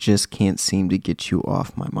I just can't seem to get you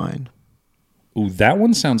off my mind. Ooh, that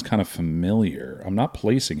one sounds kind of familiar. I'm not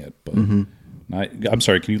placing it, but I'm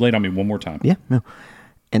sorry. Can you lay it on me one more time? Yeah, no.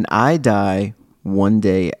 And I die one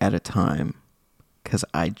day at a time because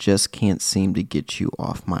I just can't seem to get you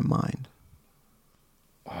off my mind.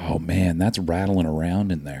 Oh, man, that's rattling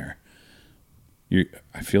around in there.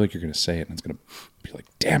 I feel like you're going to say it, and it's going to be like,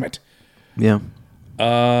 damn it. Yeah.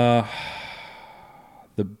 The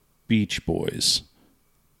Beach Boys.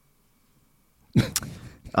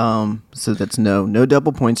 So that's no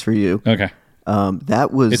double points for you. Okay.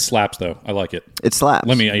 That was It slaps, though. I like it. it slaps.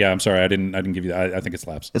 I'm sorry. I didn't give you that. I think it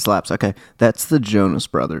slaps. It slaps. Okay, that's the Jonas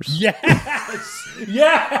Brothers. Yes!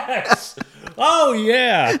 Yes! Oh,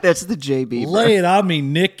 yeah. That's the JB. Lay it on me,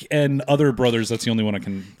 Nick and other brothers. That's the only one I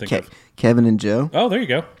can think of. Kevin and Joe. Oh, there you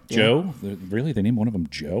go. Joe. Really? They named one of them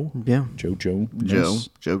Joe? Yeah. Joe.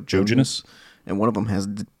 Jonas. And one of them has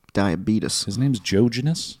diabetes. His name's Joe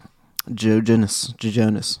Jonas? Jonas.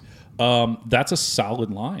 That's a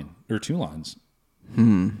solid line, or 2 lines.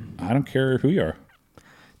 I don't care who you are.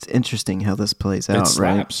 It's interesting how this plays out, It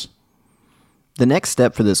slaps. right? The next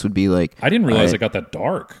step for this would be like, I didn't realize all it got that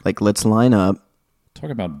dark. like, let's line up. Talk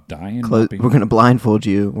about dying. We're going to blindfold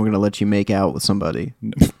you. We're going to let you make out with somebody.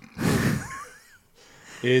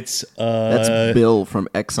 It's That's Bill from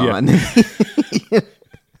Exxon. Yeah.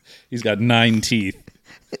 He's got 9 teeth.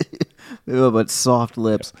 Oh, but soft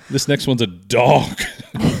lips. This next one's a dog.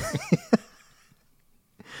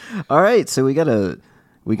 All right, so we got a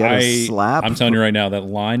slap. I'm telling you right now, that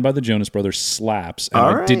line by the Jonas Brothers slaps. And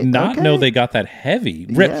All I did right, not okay. know they got that heavy.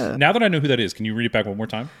 Yeah. Now that I know who that is, can you read it back one more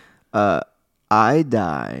time? I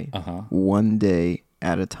die Uh-huh. one day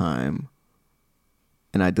at a time,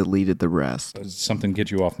 and I deleted the rest. Does something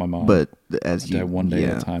get you off my mind? But as you, Die one day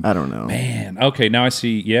at a time. I don't know. Man, okay, now I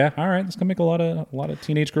see. Yeah, all right, it's gonna make a lot of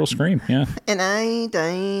teenage girls scream. Yeah, And I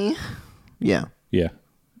die. Yeah, yeah.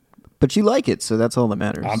 but you like it, so that's all that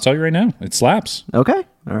matters. I'll tell you right now, it slaps. Okay,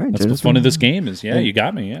 all right. That's what's fun of this game is. Yeah, you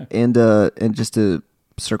got me. Yeah. And just to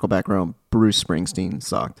circle back around, Bruce Springsteen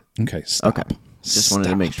sucked. Okay. Stop. Okay, just wanted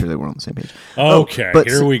to make sure that we're on the same page. Okay, but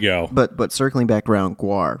here we go. But circling back around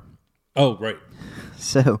Guar. Oh, right.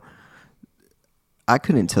 So I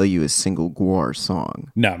couldn't tell you a single Guar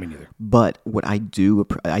song, No, me neither. but what I do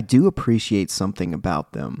appreciate something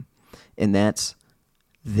about them, and that's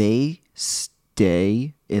they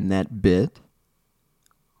stay in that bit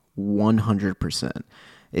 100%.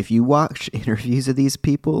 If you watch interviews of these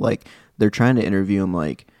people, like they're trying to interview them,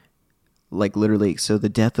 like literally, so the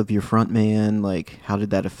death of your front man, like how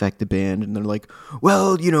did that affect the band? And they're like,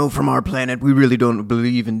 well, from our planet, we really don't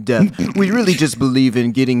believe in death. We really just believe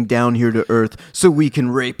in getting down here to Earth so we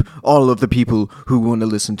can rape all of the people who want to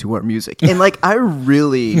listen to our music. And like, I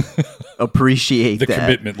really appreciate The that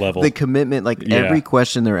commitment level. The commitment, like Yeah. every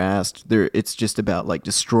question they're asked, it's just about like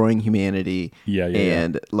destroying humanity, Yeah.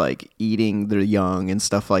 and like eating their young and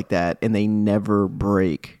stuff like that, and they never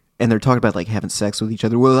break. And they're talking about like having sex with each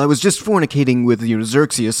other. Well, I was just fornicating with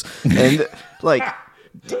Xerxes, and like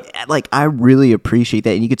I really appreciate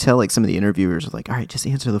that. And you could tell like some of the interviewers are like, "All right, just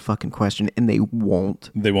answer the fucking question," and they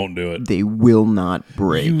won't. They won't do it. They will not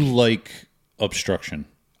break. You like obstruction.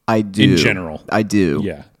 I do in general. I do.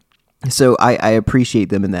 Yeah. So I appreciate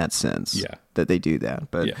them in that sense. Yeah. That they do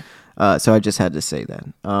that. But Yeah. so I just had to say that.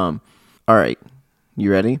 All right,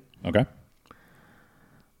 you ready? Okay.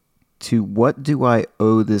 To what do I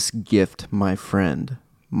owe this gift, my friend?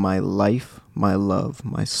 My life, my love,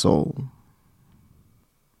 my soul.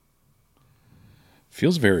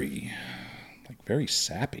 Feels very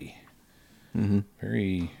sappy. Mm-hmm.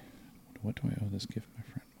 Very. What do I owe this gift, my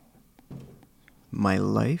friend? My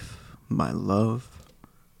life, my love,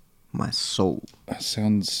 my soul.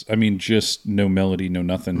 Sounds. I mean, just no melody, no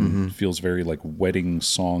nothing. Mm-hmm. Feels very like wedding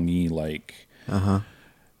songy. Like. Uh-huh.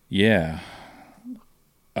 Yeah.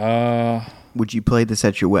 Would you play this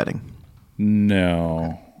at your wedding?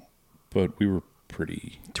 No, but we were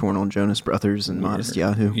pretty. Torn on Jonas Brothers and Modest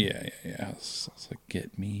Yahoo. Yeah. It's like,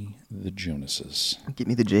 get me the Jonases. Get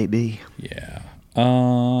me the JB. Yeah.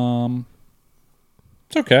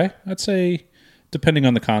 It's okay. I'd say, depending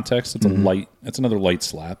on the context, it's it's another light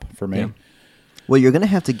slap for me. Yeah. Well, you're going to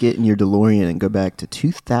have to get in your DeLorean and go back to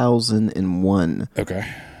 2001. Okay.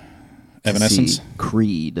 to Evanescence. see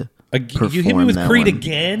Creed. You hit me with Creed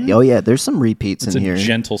again? Oh yeah, there's some repeats It's in a here.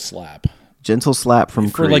 gentle slap. Gentle slap from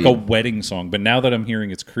For Creed. like a wedding song. But now that I'm hearing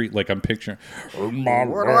it's Creed, like I'm picturing, oh, my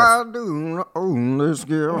What do love, I do to own this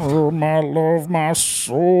gift? oh, my love, my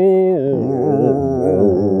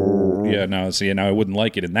soul. Yeah, no, see, now I wouldn't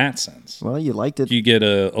like it in that sense. Well, you liked it. You get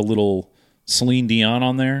a little Celine Dion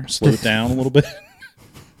on there, slow it down a little bit.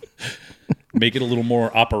 Make it a little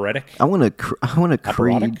more operatic. I want a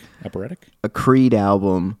Creed, Operatic? a Creed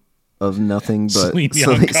album of nothing but Celine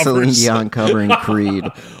Dion covers. Dion covering Creed.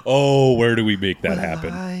 Oh, where do we make that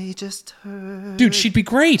happen? I just heard. Dude, she'd be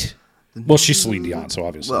great. Well, she's Celine Dion, so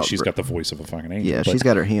obviously Well, she's got the voice of a fucking angel. Yeah, but she's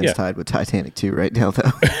got her hands yeah. tied with Titanic too right now,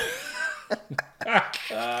 though.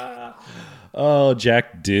 Oh,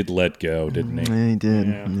 Jack did let go, didn't he? He did.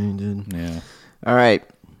 Yeah. He did. Yeah. All right,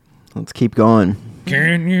 let's keep going.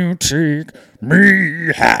 Can you take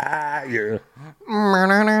me higher?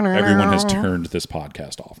 Everyone has turned this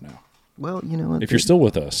podcast off now. Well, you know what? If you're still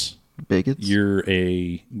with us, bigots, you're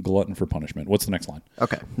a glutton for punishment. What's the next line?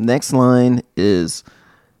 okay. Next line is,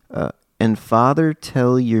 "And father,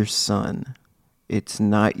 tell your son, it's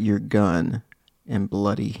not your gun and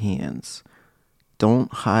bloody hands.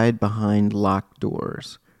 Don't hide behind locked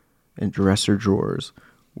doors and dresser drawers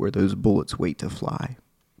where those bullets wait to fly."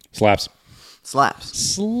 Slaps. Slaps.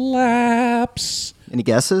 Slaps. Any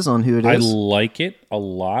guesses on who it I is? like it a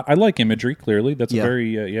lot. I like imagery, clearly. That's Yeah. a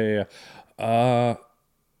very, I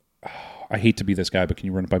hate to be this guy, but can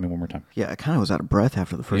you run it by me one more time? Yeah, I kind of was out of breath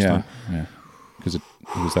after the first time. Yeah. Because it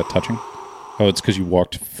was that touching? Oh, it's because you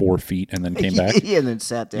walked 4 feet and then came back? Yeah, and then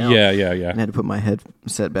sat down. Yeah. And had to put my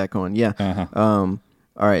headset back on. Yeah. Uh-huh. All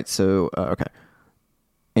right. So, okay.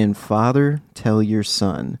 "And father, tell your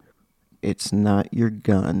son, it's not your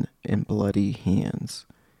gun and bloody hands.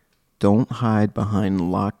 Don't hide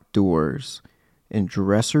behind locked doors and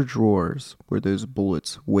dresser drawers where those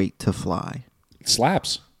bullets wait to fly."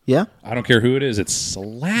 Slaps. Yeah, I don't care who it is. It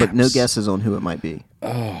slaps. but no guesses on who it might be.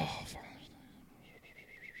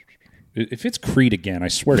 If it's Creed again, I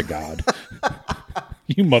swear to God.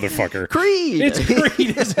 You motherfucker. Creed. It's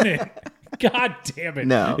Creed, isn't it? God damn it.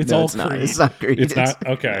 No, it's no, all it's not. Creed. It's not Creed. It's not?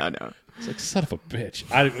 Okay. No. It's like, son of a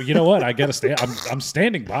bitch. You know what? I got to stand. I'm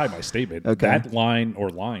standing by my statement. Okay. That line or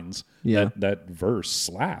lines, Yeah. that verse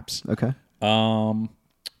slaps. Okay. I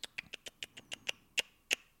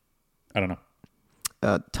don't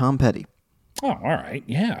know. Tom Petty. Oh, all right.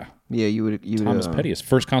 Yeah. Yeah, you would. Thomas Petty's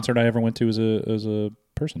first concert I ever went to as a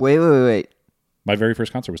person. Wait. My very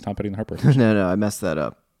first concert was Tom Petty and the Heartbreakers. No, I messed that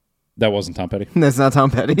up. That wasn't Tom Petty. That's not Tom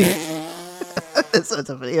Petty. That's not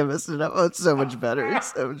Tom Petty. I messed it up. Oh, it's so much better.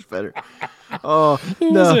 It's so much better. Oh,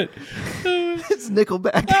 Who no. was it? It's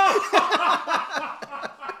Nickelback.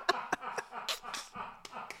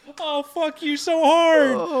 Oh, fuck you so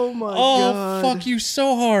hard. Oh, my Oh, God. fuck you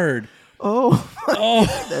so hard. Oh, Oh,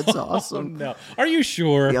 that's awesome. no. Are you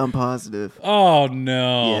sure? Yeah, I'm positive. Oh,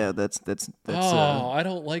 no. Yeah, that's I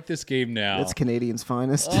don't like this game now. that's Canadian's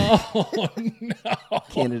finest. Oh, no.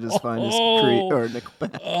 Canada's finest Oh. or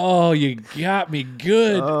Nickelback. Oh, you got me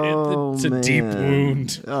good. Oh, It's a deep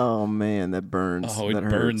wound. Oh, man, that burns. Oh, it that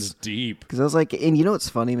burns deep. Because I was like, and you know what's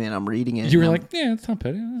funny, man? I'm reading it. You were and I'm- like, yeah, it's Tom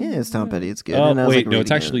Petty. yeah, it's Tom Petty. It's good. Oh, And I was, wait, like, no, it's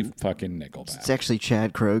reading actually it. fucking Nickelback. It's actually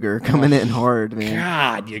Chad Kroger coming in hard, man.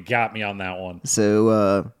 God, you got me on that one.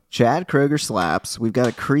 So, Chad Kroger slaps. We've got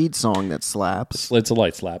a Creed song that slaps. It's a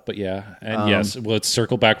light slap, but yeah. And yes, let's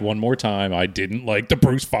circle back one more time. I didn't like the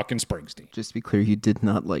Bruce fucking Springsteen. Just to be clear, you did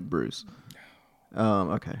not like Bruce.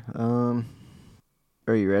 Okay.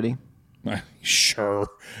 Are you ready? Sure.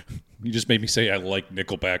 You just made me say I like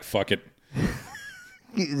Nickelback. Fuck it.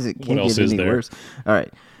 It can't What else get is any there? worse. All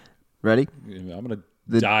right. Ready? I'm going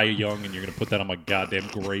to die young and you're going to put that on my goddamn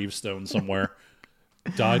gravestone somewhere.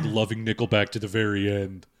 Died loving Nickelback to the very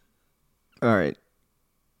end. All right.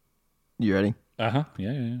 You ready? Uh-huh.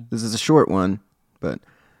 Yeah. This is a short one, but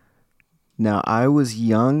now I was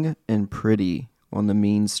young and pretty on the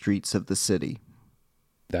mean streets of the city.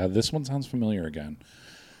 Now, this one sounds familiar again.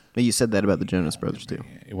 You said that about the Jonas Brothers too,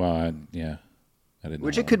 Well, I didn't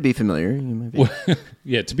which know it could be familiar. You might be.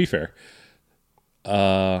 Yeah, to be fair.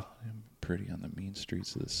 Pretty on the mean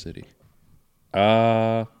streets of the city.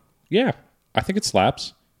 Yeah, I think it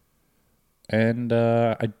slaps. And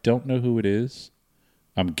I don't know who it is.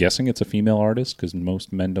 I'm guessing it's a female artist because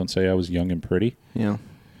most men don't say I was young and pretty. Yeah.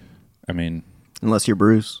 I mean, Unless you're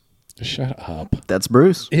Bruce. shut up. That's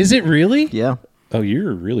Bruce. Is it really? Yeah. Oh,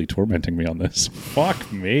 you're really tormenting me on this.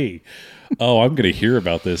 Fuck me. Oh, I'm going to hear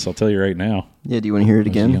about this. I'll tell you right now. Yeah. Do you want to hear it I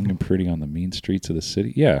was again? young and pretty on the mean streets of the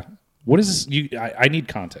city. Yeah. What is this? I need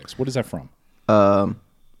context. What is that from?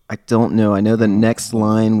 I don't know. I know the next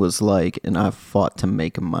line was like, and I fought to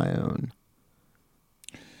make 'em my own.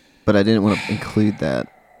 But I didn't want to include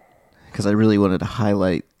that because I really wanted to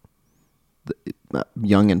highlight the,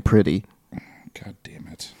 young and pretty. God damn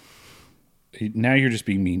it. Now you're just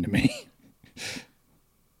being mean to me.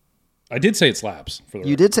 I did say it slaps. For the You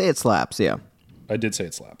record. did say it slaps, yeah. I did say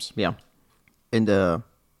it slaps. Yeah. And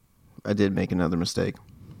I did make another mistake.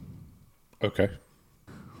 Okay.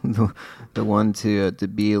 The one to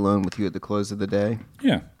be alone with you at the close of the day.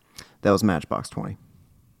 Yeah. That was Matchbox 20.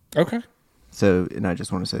 Okay. So, and I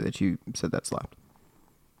just want to say that you said that slapped.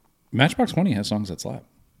 Matchbox 20 has songs that slap.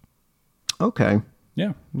 Okay.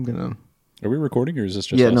 Yeah. I'm gonna. Are we recording or is this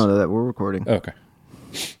just Yeah, us? no, that we're recording. Okay.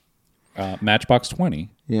 Matchbox 20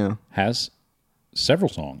 Yeah. has several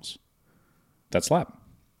songs that slap.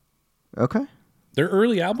 Okay. Their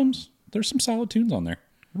early albums, there's some solid tunes on there.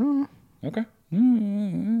 Okay.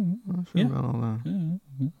 Not sure about all that.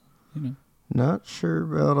 Not sure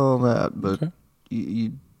about all that, but Okay.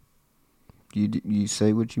 you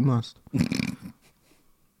say what you must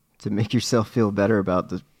to make yourself feel better about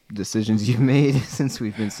the decisions you've made since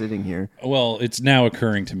we've been sitting here. Well, it's now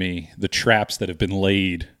occurring to me the traps that have been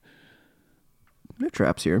laid. No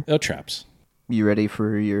traps here. Oh, traps. You ready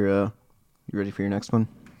for your next one?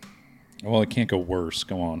 Well, it can't go worse.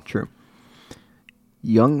 Go on. True.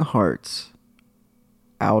 Young hearts,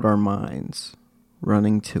 out our minds,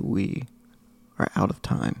 running till we are out of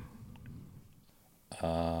time.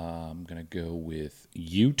 I'm going to go with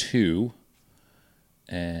U2,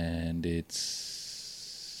 and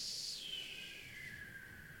it's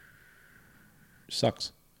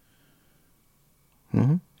sucks.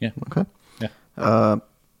 Mm-hmm. Yeah. Okay. Yeah.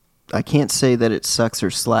 I can't say that it sucks or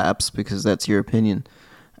slaps because that's your opinion.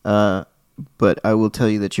 But I will tell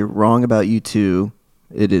you that you're wrong about U2.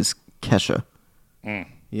 It is Kesha.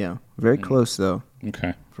 Yeah. Very close, though.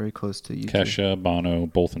 Okay. Very close to U2. Kesha, Bono,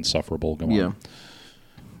 both insufferable. Go on. Yeah.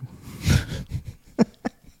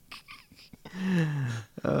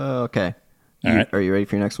 Okay. All right. Are you ready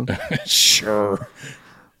for your next one? Sure.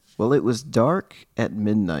 Well, it was dark at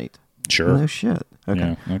midnight. Sure. No shit. Okay.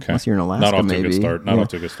 Yeah, okay. Unless you're in Alaska, Not off to maybe. a good start. Not Yeah. off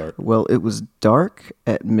to a good start. Well, it was dark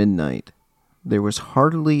at midnight. There was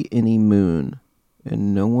hardly any moon,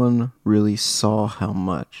 and no one really saw how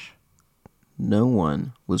much. No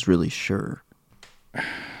one was really sure.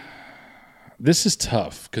 This is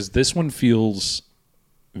tough because this one feels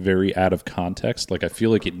very out of context. Like I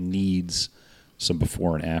feel like it needs some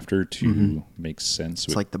before and after to make sense.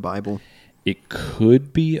 It's like the Bible. It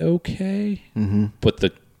could be okay, but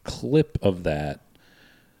the clip of that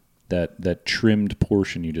trimmed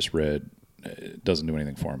portion you just read doesn't do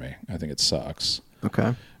anything for me. I think it sucks. Okay.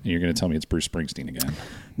 And you're going to tell me it's Bruce Springsteen again.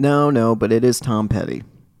 No, but it is Tom Petty.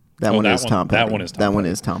 That one is Tom Petty. That one is Tom That Petty. one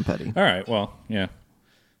is Tom Petty. All right. Well, yeah.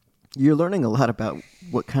 You're learning a lot about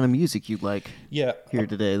what kind of music you like Yeah. here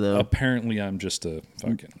today, though. Apparently, I'm just a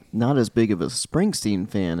fucking... Not as big of a Springsteen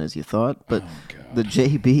fan as you thought, but God. the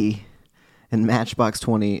JB and Matchbox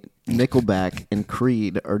 20, Nickelback, and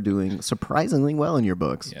Creed are doing surprisingly well in your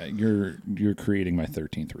books. Yeah, you're creating my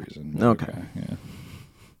 13th reason. Okay. Yeah.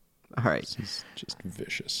 All right. This is just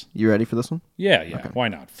vicious. You ready for this one? Yeah. Why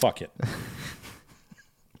not? Fuck it.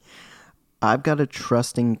 I've got a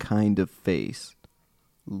trusting kind of face,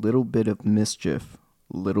 little bit of mischief,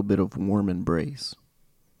 little bit of warm embrace.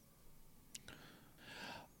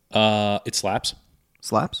 It slaps.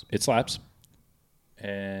 Slaps? It slaps.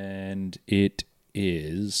 And it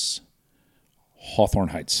is Hawthorne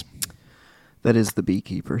Heights. That is the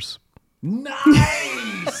Beekeepers.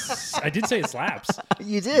 Nice! I did say it slaps.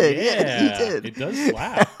 You did. Yeah, you did. It does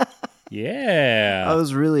slap. Yeah. I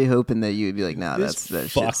was really hoping that you would be like, nah, This that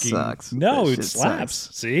shit fucking- sucks. No, That it shit slaps.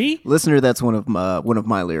 sucks. See? Listener, that's one of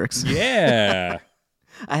my lyrics. Yeah.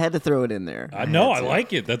 I had to throw it in there. I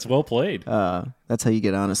like it. That's well played. That's how you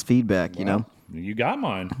get honest feedback, you know? You got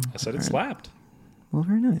mine. I said it slapped. Well,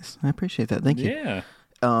 very nice. I appreciate that. Thank you. Yeah.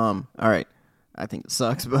 All right. I think it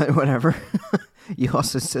sucks, but whatever. You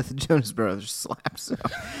also said the Jonas Brothers slap, so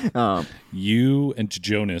You and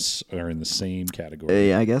Jonas are in the same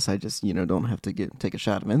category. I guess I just don't have to take a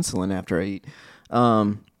shot of insulin after I eat.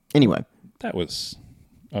 Anyway, That was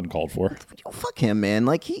uncalled for. fuck him, man.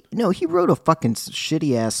 Like he wrote a fucking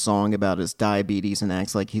shitty ass song about his diabetes and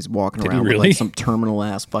acts like he's walking Did he around with really? like some terminal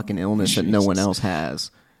ass fucking illness that no one else has.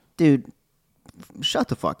 Dude, shut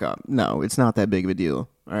the fuck up. No, it's not that big of a deal.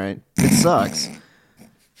 All right, it sucks.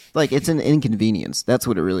 Like, it's an inconvenience. That's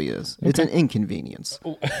what it really is. It's an inconvenience.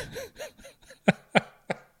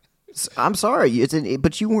 I'm sorry,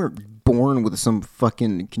 but you weren't born with some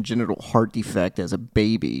fucking congenital heart defect as a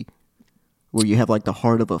baby, where you have like the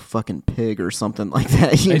heart of a fucking pig or something like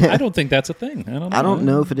that. You know? I don't think that's a thing. I don't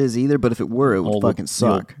know if it is either, but if it were, it would Old- fucking the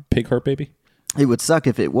old suck. Pig heart baby. It would suck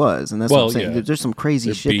if it was, and that's what I'm saying. There's some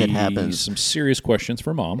crazy There'd shit that be happens, Some serious questions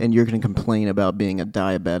for mom. and you're going to complain about being a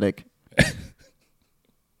diabetic.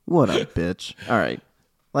 What a bitch. All right.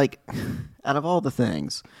 Like, out of all the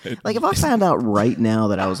things, like if I found out right now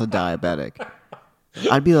that I was a diabetic,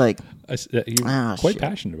 I'd be like, You're quite shit.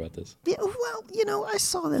 passionate about this. yeah, well, I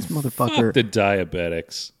saw this Fuck motherfucker. the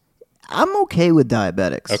diabetics. I'm okay with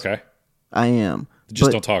diabetics. Okay. I am.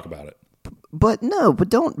 Just don't talk about it. But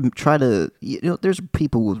don't try to, there's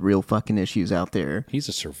people with real fucking issues out there. He's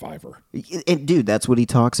a survivor. And dude, that's what he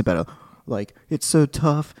talks about. like, it's so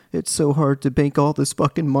tough. It's so hard to make all this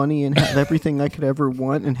fucking money and have everything I could ever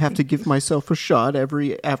want and have to give myself a shot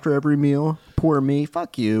after every meal. Poor me.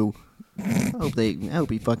 Fuck you. I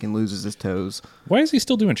hope he fucking loses his toes. Why is he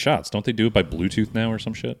still doing shots? Don't they do it by Bluetooth now or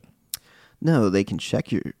some shit? No, they can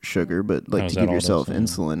check your sugar, but like is to that give all yourself those,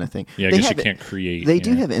 insulin, I think. Yeah, I They guess you have- can't create. They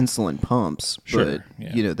do yeah. have insulin pumps, Sure, but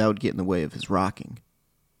yeah. that would get in the way of his rocking.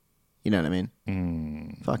 You know what I mean? Hmm.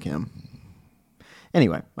 Fuck him.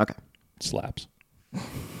 Anyway, okay. Slaps. All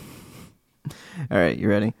right, you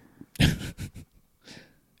ready?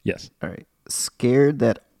 Yes. All right. Scared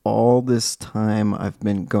that all this time I've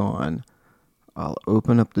been gone, I'll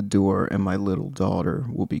open up the door and my little daughter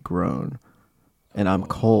will be grown. And I'm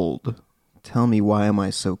cold. Tell me, why am I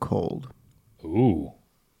so cold? Ooh.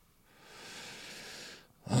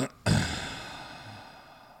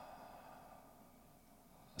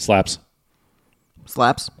 Slaps.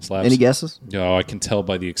 Slaps? Slaps. Any guesses? Oh, I can tell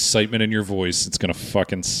by the excitement in your voice. It's gonna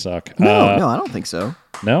fucking suck. No, I don't think so.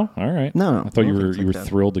 No. All right. No, I thought I you don't were think you so. were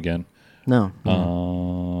thrilled again. No.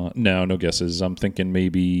 No, no guesses. I'm thinking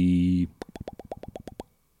maybe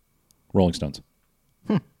Rolling Stones.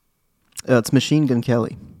 It's Machine Gun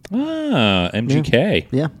Kelly. Ah, MGK.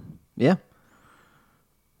 Yeah.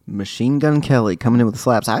 Machine Gun Kelly coming in with the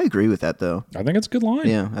slaps. I agree with that, though. I think it's a good line.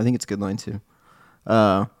 Yeah, I think it's a good line, too.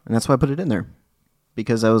 And that's why I put it in there.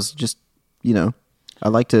 Because I was just, I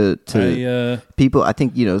like to people, I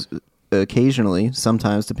think, occasionally,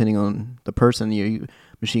 sometimes, depending on the person,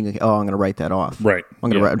 Machine Gun, I'm going to write that off. Right.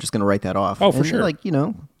 Yeah. I'm just going to write that off. Oh, for And, sure. Like,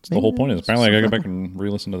 The whole point is apparently I got to go back and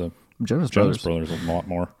re-listen to the Jonas Jonas Brothers. Brothers a lot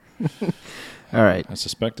more. All right. I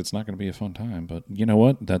suspect it's not going to be a fun time, but you know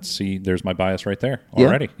what? There's my bias right there Yeah?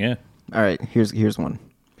 already. Yeah. All right. Here's one.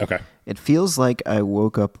 Okay. It feels like I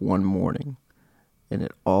woke up one morning and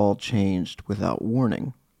it all changed without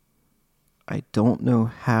warning. I don't know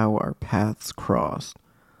how our paths crossed,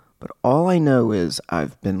 but all I know is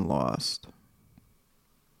I've been lost.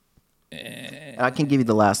 And I can give you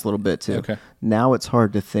the last little bit too. Okay. Now it's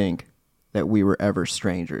hard to think that we were ever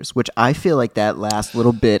strangers, which I feel like that last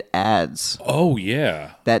little bit adds. Oh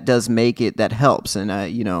yeah. That does make it, that helps. And I'm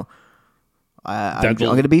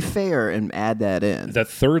going to be fair and add that in. That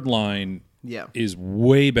third line Yeah. is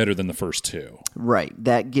way better than the first two. Right.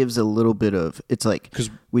 That gives a little bit of, it's like, 'Cause-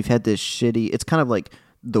 we've had this shitty, it's kind of like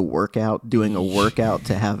the workout, doing a workout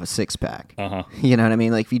to have a six pack. Uh-huh. You know what I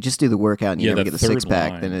mean? Like if you just do the workout and you Yeah, never that get the six third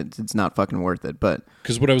pack, line. then it's not fucking worth it. But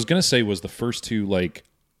Because what I was going to say was the first two, like,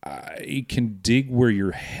 I can dig where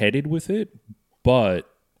you're headed with it, but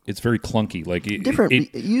it's very clunky. Like different,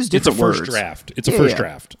 use different It's a first words. draft. It's a Yeah, first yeah.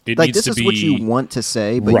 draft. It Like needs this to is be what you want to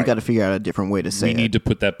say, but you Right. got to figure out a different way to say we it. need to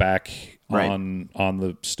put that back Right. on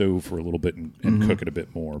the stove for a little bit and cook it a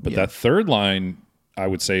bit more. But Yeah. that third line, I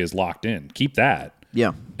would say, is locked in. Keep that.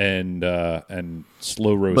 Yeah. And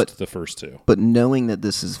slow roast But- the first two. But knowing that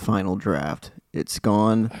this is final draft, it's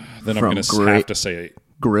gone Then I'm from going to have to say,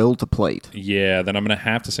 grill to plate. yeah. Then I'm going to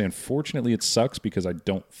have to say, unfortunately, it sucks because I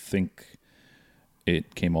don't think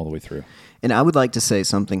it came all the way through. And I would like to say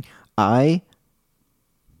something. I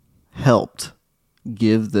helped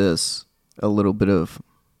give this a little bit of,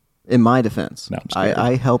 in my defense, Now I'm scared.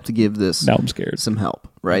 I helped give this Now I'm scared. some help,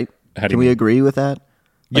 right? How do Can you we mean? agree with that?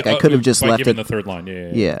 Like Yeah, I could have just by left giving it. the third line.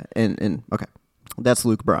 Yeah. Yeah, and okay. That's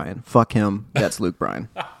Luke Bryan. Fuck him. That's Luke Bryan.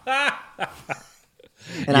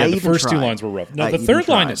 And Yeah, I the even first two tried. lines were rough. No, I the even third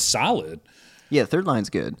line tried. is solid. Yeah, third line's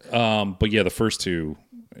good. But yeah, the first two,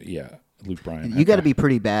 yeah, Luke Bryan. You got to be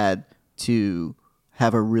pretty bad to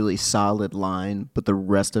have a really solid line, but the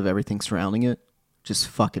rest of everything surrounding it just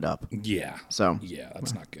fuck it up. Yeah. So Yeah,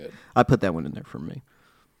 that's not good. I put that one in there for me.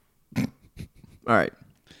 All right,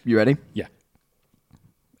 you ready? Yeah.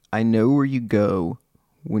 I know where you go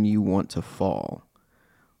when you want to fall.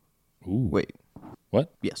 Ooh. Wait,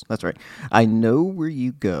 What? yes, that's right. I know where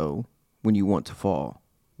you go when you want to fall.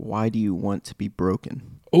 Why do you want to be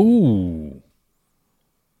broken? Ooh.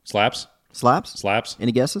 Slaps? Slaps? Slaps?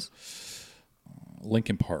 Any guesses?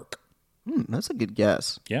 Lincoln Park. That's a good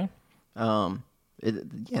guess. Yeah?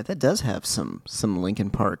 Yeah, that does have some Linkin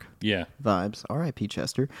Park Yeah. vibes. R.I.P.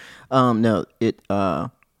 Chester. No, it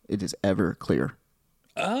is Everclear.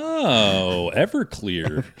 Oh,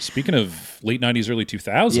 Everclear. Speaking of late 90s, early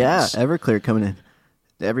 2000s. Yeah, Everclear coming in.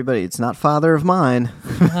 Everybody, it's not Father of Mine.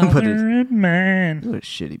 But it's, Man. what a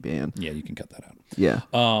shitty band. Yeah, you can cut that out. Yeah.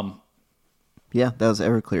 Yeah, that was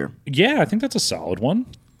Everclear. Yeah, I think that's a solid one.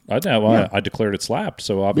 I declared it slapped,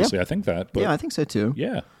 so obviously I think that. But Yeah, I think so too.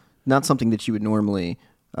 yeah. Not something that you would normally,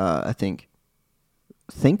 I think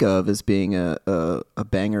of as being a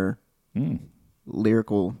banger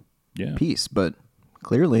lyrical Yeah. piece, but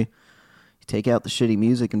clearly You take out the shitty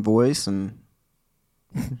music and voice, and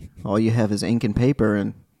all you have is ink and paper,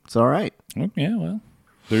 and it's all right. Oh, yeah, well,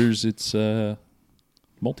 it's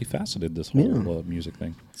multifaceted, this whole music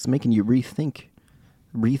thing. It's making you rethink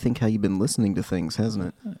how you've been listening to things, hasn't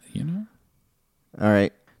it? You know? All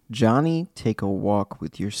right. Johnny, take a walk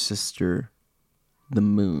with your sister, the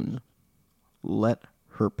moon. Let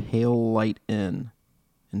her pale light in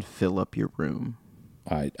and fill up your room.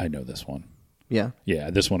 I know this one. Yeah? Yeah,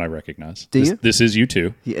 this one I recognize. Do you? This is you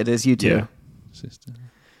too. Yeah, it is you too. Yeah. Sister.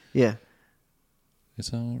 Yeah.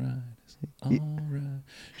 It's all right. It's all right.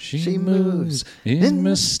 She moves in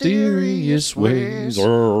mysterious ways.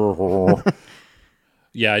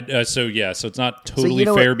 Yeah, so it's not totally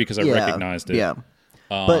fair because I recognized it. Yeah.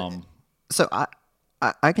 But so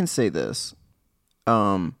I can say this.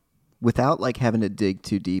 Without like having to dig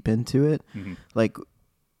too deep into it, like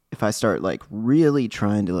if I start like really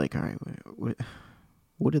trying to like, all right,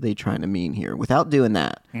 what are they trying to mean here? Without doing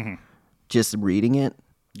that, just reading it,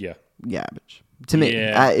 garbage. To me,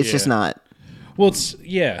 it's just not. Well, it's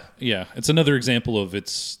it's another example of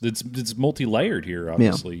it's multi-layered here.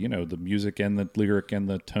 Obviously, you know, the music and the lyric and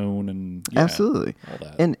the tone and absolutely all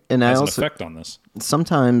that. And I also an effect on this.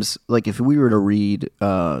 Sometimes, like if we were to read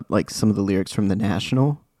like some of the lyrics from The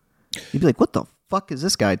National, you'd be like, "What the fuck is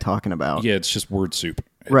this guy talking about?" Yeah, it's just word soup.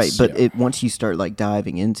 Right, but once you start like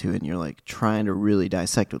diving into it and you're like trying to really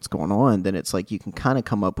dissect what's going on, then it's like you can kind of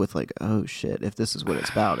come up with like, oh shit, if this is what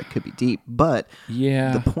it's about, it could be deep. But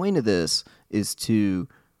the point of this is to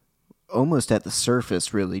almost at the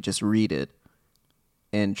surface really just read it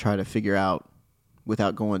and try to figure out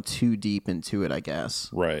without going too deep into it, I guess.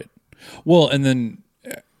 Right. Well, and then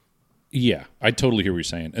I totally hear what you're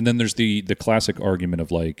saying. And then there's the classic argument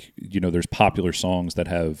of like, you know, there's popular songs that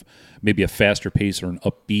have maybe a faster pace or an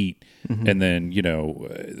upbeat. And then, you know,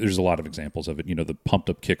 there's a lot of examples of it. You know, the Pumped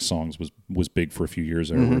Up Kicks songs was big for a few years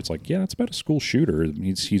there where it's like, yeah, it's about a school shooter.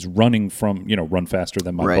 He's running from, you know, run faster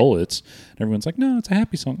than my bullets. And everyone's like, no, it's a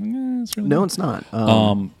happy song. It's really no, not. it's not.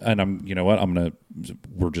 And I'm, you know what,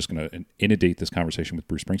 we're just going to inundate this conversation with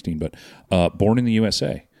Bruce Springsteen, but Born in the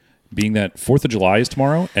USA. Being that 4th of July is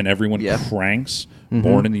tomorrow and everyone cranks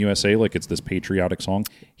Born in the USA like it's this patriotic song,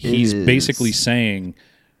 he's basically saying,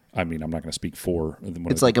 I mean, I'm not going to speak for...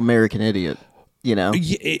 It's like American Idiot, you know?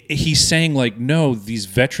 He's saying like, no, these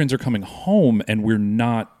veterans are coming home and we're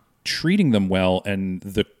not treating them well, and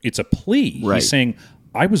it's a plea. Right. He's saying,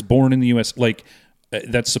 I was born in the U.S., like...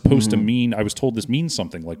 that's supposed to mean, I was told this means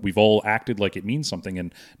something. Like, we've all acted like it means something,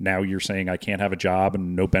 and now you're saying I can't have a job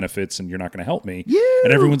and no benefits and you're not going to help me.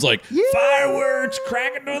 And everyone's like, fireworks,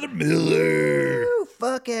 crack another Miller.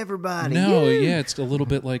 Fuck everybody. No, it's a little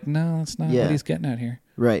bit like, no, that's not what he's getting at here.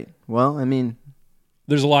 Right. Well, I mean...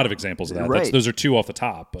 There's a lot of examples of that. Right. Those are two off the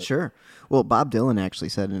top. But. Sure. Well, Bob Dylan actually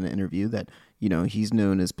said in an interview that, you know, he's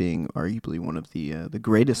known as being arguably one of the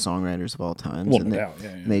greatest songwriters of all time. Well, no doubt.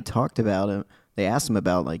 And they talked about it. They asked him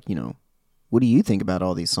about, like, you know, what do you think about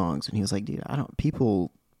all these songs? And he was like, dude,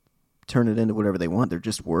 people turn it into whatever they want. They're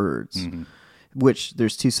just words. Which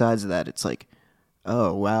there's two sides of that. It's like,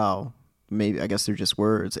 oh, wow, maybe I guess they're just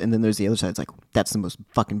words. And then there's the other side. It's like, that's the most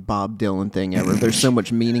fucking Bob Dylan thing ever. There's so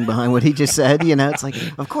much meaning behind what he just said. You know, it's like,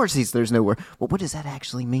 of course there's no word. Well, what does that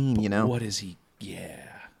actually mean, you know? What is he? Yeah.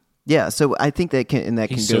 Yeah, so I think that can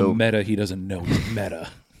He's go... so meta, he doesn't know he's meta.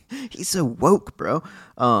 He's so woke, bro.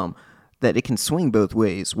 That it can swing both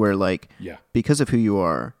ways, where like because of who you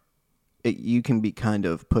are, you can be kind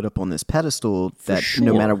of put up on this pedestal that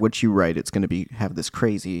no matter what you write, it's going to have this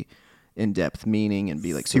crazy in-depth meaning and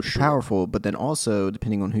be like super powerful. But then also,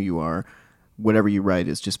 depending on who you are, whatever you write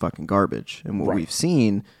is just fucking garbage. And what we've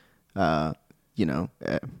seen, you know,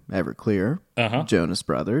 Everclear, Jonas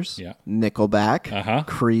Brothers, Nickelback,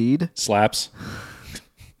 Creed, Slaps.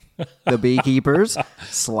 The Beekeepers,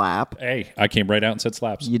 Slap. Hey, I came right out and said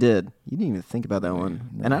Slaps. You did. You didn't even think about that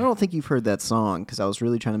one. And I don't think you've heard that song because I was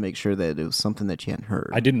really trying to make sure that it was something that you hadn't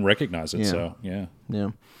heard. I didn't recognize it, so yeah.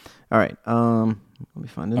 Yeah. All right. Let me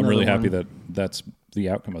find another I'm really one. happy that's the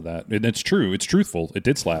outcome of that. And it's true. It's truthful. It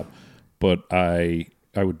did slap. But I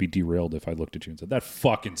would be derailed if I looked at you and said, that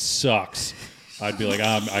fucking sucks. I'd be like,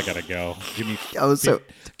 I gotta go. Give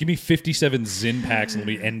me 57 Zyn packs and let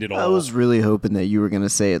me end it all. I was really hoping that you were gonna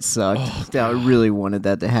say it sucked. I really wanted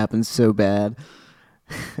that to happen so bad.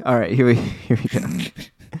 All right, here we go.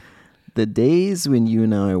 The days when you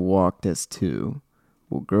and I walked as two,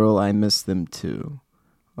 well, girl, I miss them too.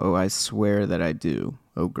 Oh, I swear that I do.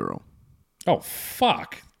 Oh, girl. Oh,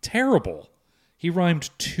 fuck! Terrible. He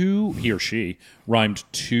or she rhymed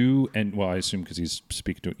two, and well, I assume because he's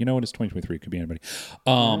speaking to it. You know what? It's 2023. It could be anybody.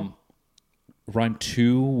 Rhymed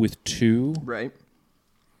two with two. Right.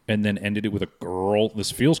 and then ended it with a girl.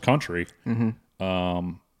 This feels country.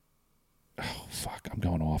 Oh, fuck. I'm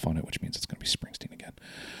going off on it, which means it's going to be Springsteen again.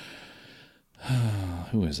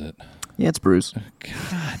 Who is it? Yeah, it's Bruce.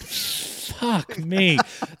 God, fuck me.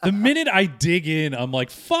 The minute I dig in, I'm like,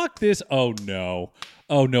 fuck this. Oh, no.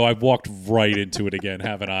 Oh, no, I've walked right into it again,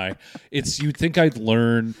 haven't I? You'd think I'd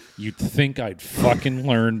learn. You'd think I'd fucking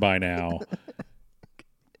learn by now.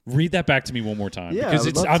 Read that back to me one more time. Yeah, because I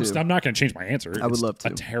would love to. I'm not going to change my answer. I would It's love to.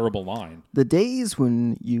 a terrible line. The days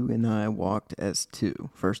when you and I walked as two.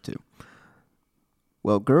 First two.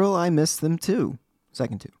 Well, girl, I miss them too.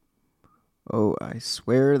 Second two. Oh, I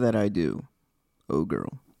swear that I do. Oh,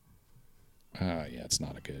 girl. Yeah, it's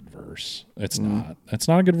not a good verse. It's not. That's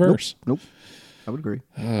not a good verse. Nope. I would agree.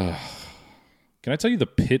 Can I tell you the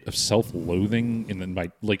pit of self-loathing and then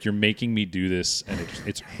like you're making me do this and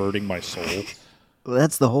it's hurting my soul? Well,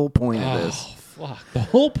 that's the whole point of this. Fuck. The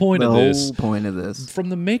whole point of this. The whole point of this. From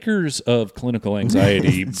the makers of clinical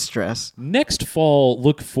anxiety, Stress. next fall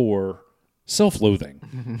look for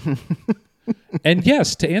self-loathing. And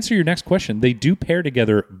yes, to answer your next question, they do pair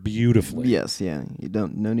together beautifully. Yes, yeah.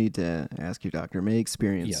 No need to ask your doctor. May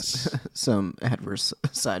experience Yes. some adverse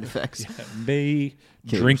side effects. May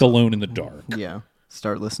Kill drink yourself. alone in the dark. Yeah.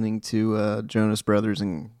 Start listening to Jonas Brothers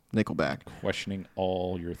and Nickelback. Questioning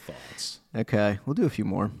all your thoughts. Okay, we'll do a few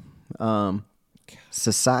more.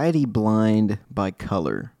 Society blind by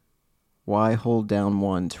color. Why hold down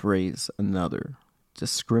one to raise another?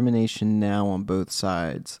 Discrimination now on both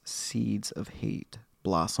sides. Seeds of hate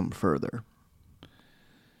blossom further.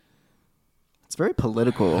 It's very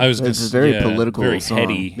political. I was It's a very yeah, political very song.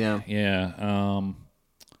 heady. Yeah.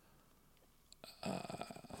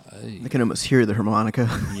 I can almost hear the harmonica.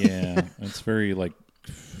 Yeah, it's very like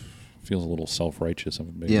feels a little self-righteous. If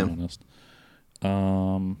I'm being honest.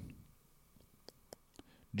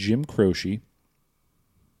 Jim Croce,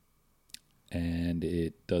 and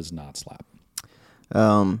it does not slap.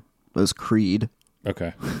 Was Creed.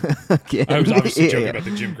 Okay, Okay. I was obviously joking Yeah. about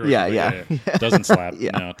the Jim Croce. Yeah, but yeah. Doesn't slap.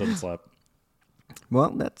 Yeah. No, it doesn't slap.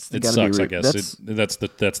 Well, that's It gotta sucks. be I guess that's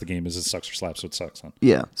the game. Is it sucks or slaps? So it sucks. Huh?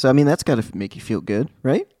 Yeah. So I mean, that's got to make you feel good,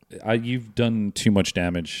 right? You've done too much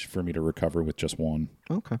damage for me to recover with just one.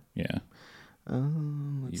 Okay. Yeah,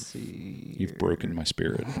 Let's see. you've broken my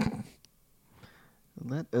spirit.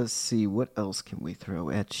 Let us see. What else can we throw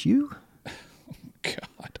at you?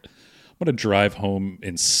 God, I'm gonna drive home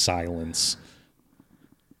in silence.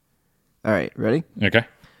 All right. Ready? Okay.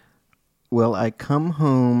 Well, I come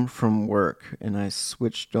home from work and I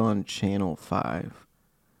switched on channel 5.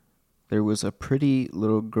 There was a pretty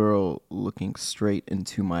little girl looking straight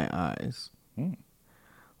into my eyes.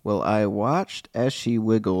 Well, I watched as she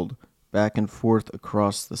wiggled back and forth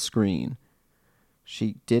across the screen.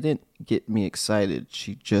 She didn't get me excited.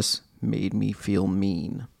 She just made me feel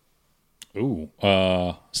mean. Ooh.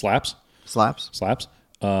 Slaps. Slaps?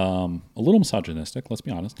 A little misogynistic. Let's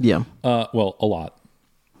be honest. Yeah. Well, a lot.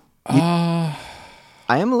 I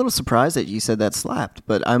am a little surprised that you said that slapped,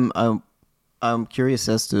 but I'm curious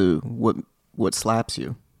as to what slaps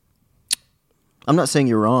you. I'm not saying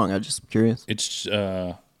you're wrong. I'm just curious. It's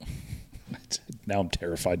now I'm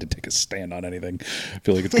terrified to take a stand on anything. I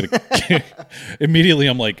feel like it's gonna immediately.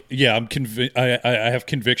 I'm like, yeah, I'm I have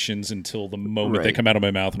convictions until the moment they Right. come out of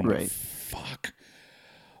my mouth, and I'm Right. like, fuck.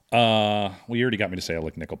 Well, you already got me to say I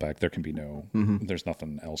like Nickelback. There can be there's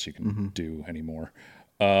nothing else you can do anymore.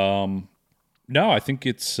 No, I think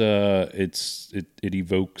it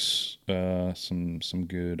evokes some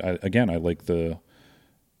good. I like the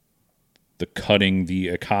cutting the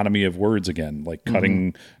economy of words again, like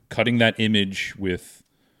cutting that image with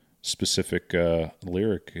specific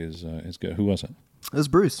lyric is good. Who was it? It was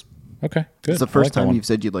Bruce. Okay, good. It's the I first like that time one. you've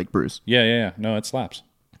said you like Bruce. Yeah. No, it slaps.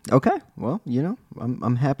 Okay. Well,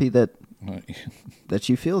 I'm happy that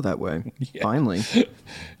you feel that way. Yeah. Finally.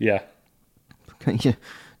 Yeah.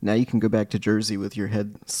 Now you can go back to Jersey with your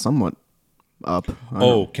head somewhat up.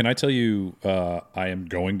 Oh, can I tell you? I am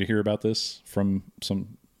going to hear about this from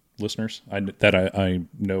some listeners I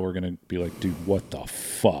know are going to be like, dude, what the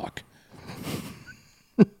fuck?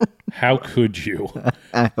 How could you?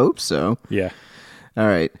 I hope so. Yeah. All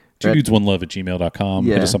right. Two dudes, one love at gmail.com.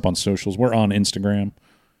 Yeah. Hit us up on socials. We're on Instagram.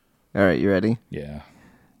 All right. You ready? Yeah.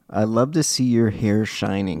 I love to see your hair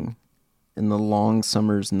shining in the long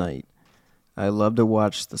summer's night. I love to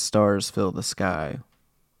watch the stars fill the sky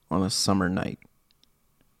on a summer night.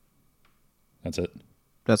 That's it.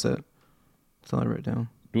 That's it. That's all I wrote down.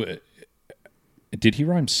 Did he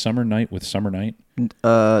rhyme summer night with summer night?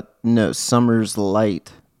 No, summer's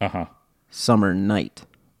light. Uh-huh. Summer night.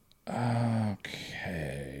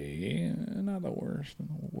 Okay. Not the worst in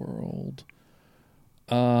the world.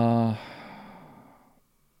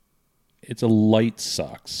 It's a light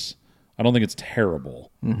sucks. I don't think it's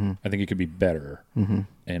terrible. Mm-hmm. I think it could be better. Mm-hmm.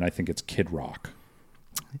 And I think it's Kid Rock.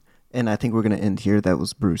 And I think we're going to end here. That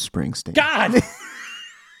was Bruce Springsteen. God!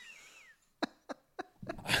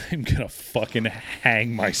 I'm going to fucking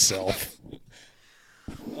hang myself.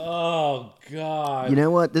 Oh, God. You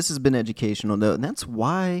know what? This has been educational, though. And that's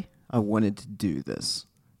why I wanted to do this.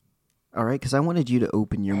 All right? Because I wanted you to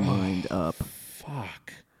open your mind up.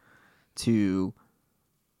 Fuck. To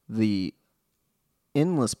the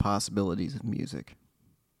endless possibilities of music.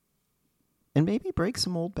 And maybe break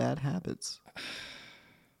some old bad habits.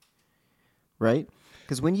 Right?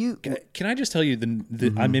 Because when you... Can I just tell you,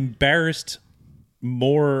 I'm embarrassed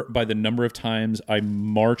more by the number of times I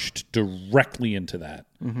marched directly into that.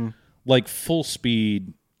 Mm-hmm. Like full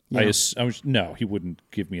speed. Yeah. No, he wouldn't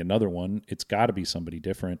give me another one. It's got to be somebody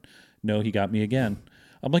different. No, he got me again.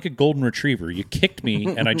 I'm like a golden retriever. You kicked me,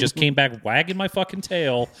 and I just came back wagging my fucking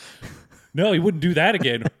tail. No, he wouldn't do that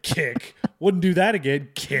again. Kick. Wouldn't do that again.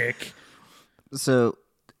 Kick. So,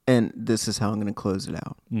 and this is how I'm going to close it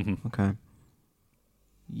out. Mm-hmm. Okay.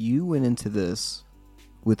 You went into this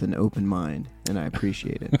with an open mind, and I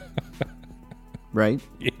appreciate it. Right?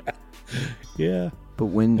 Yeah. Yeah. But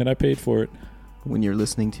and I paid for it. When you're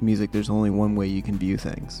listening to music, there's only one way you can view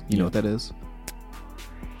things. You know what that is?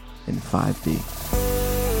 In 5D.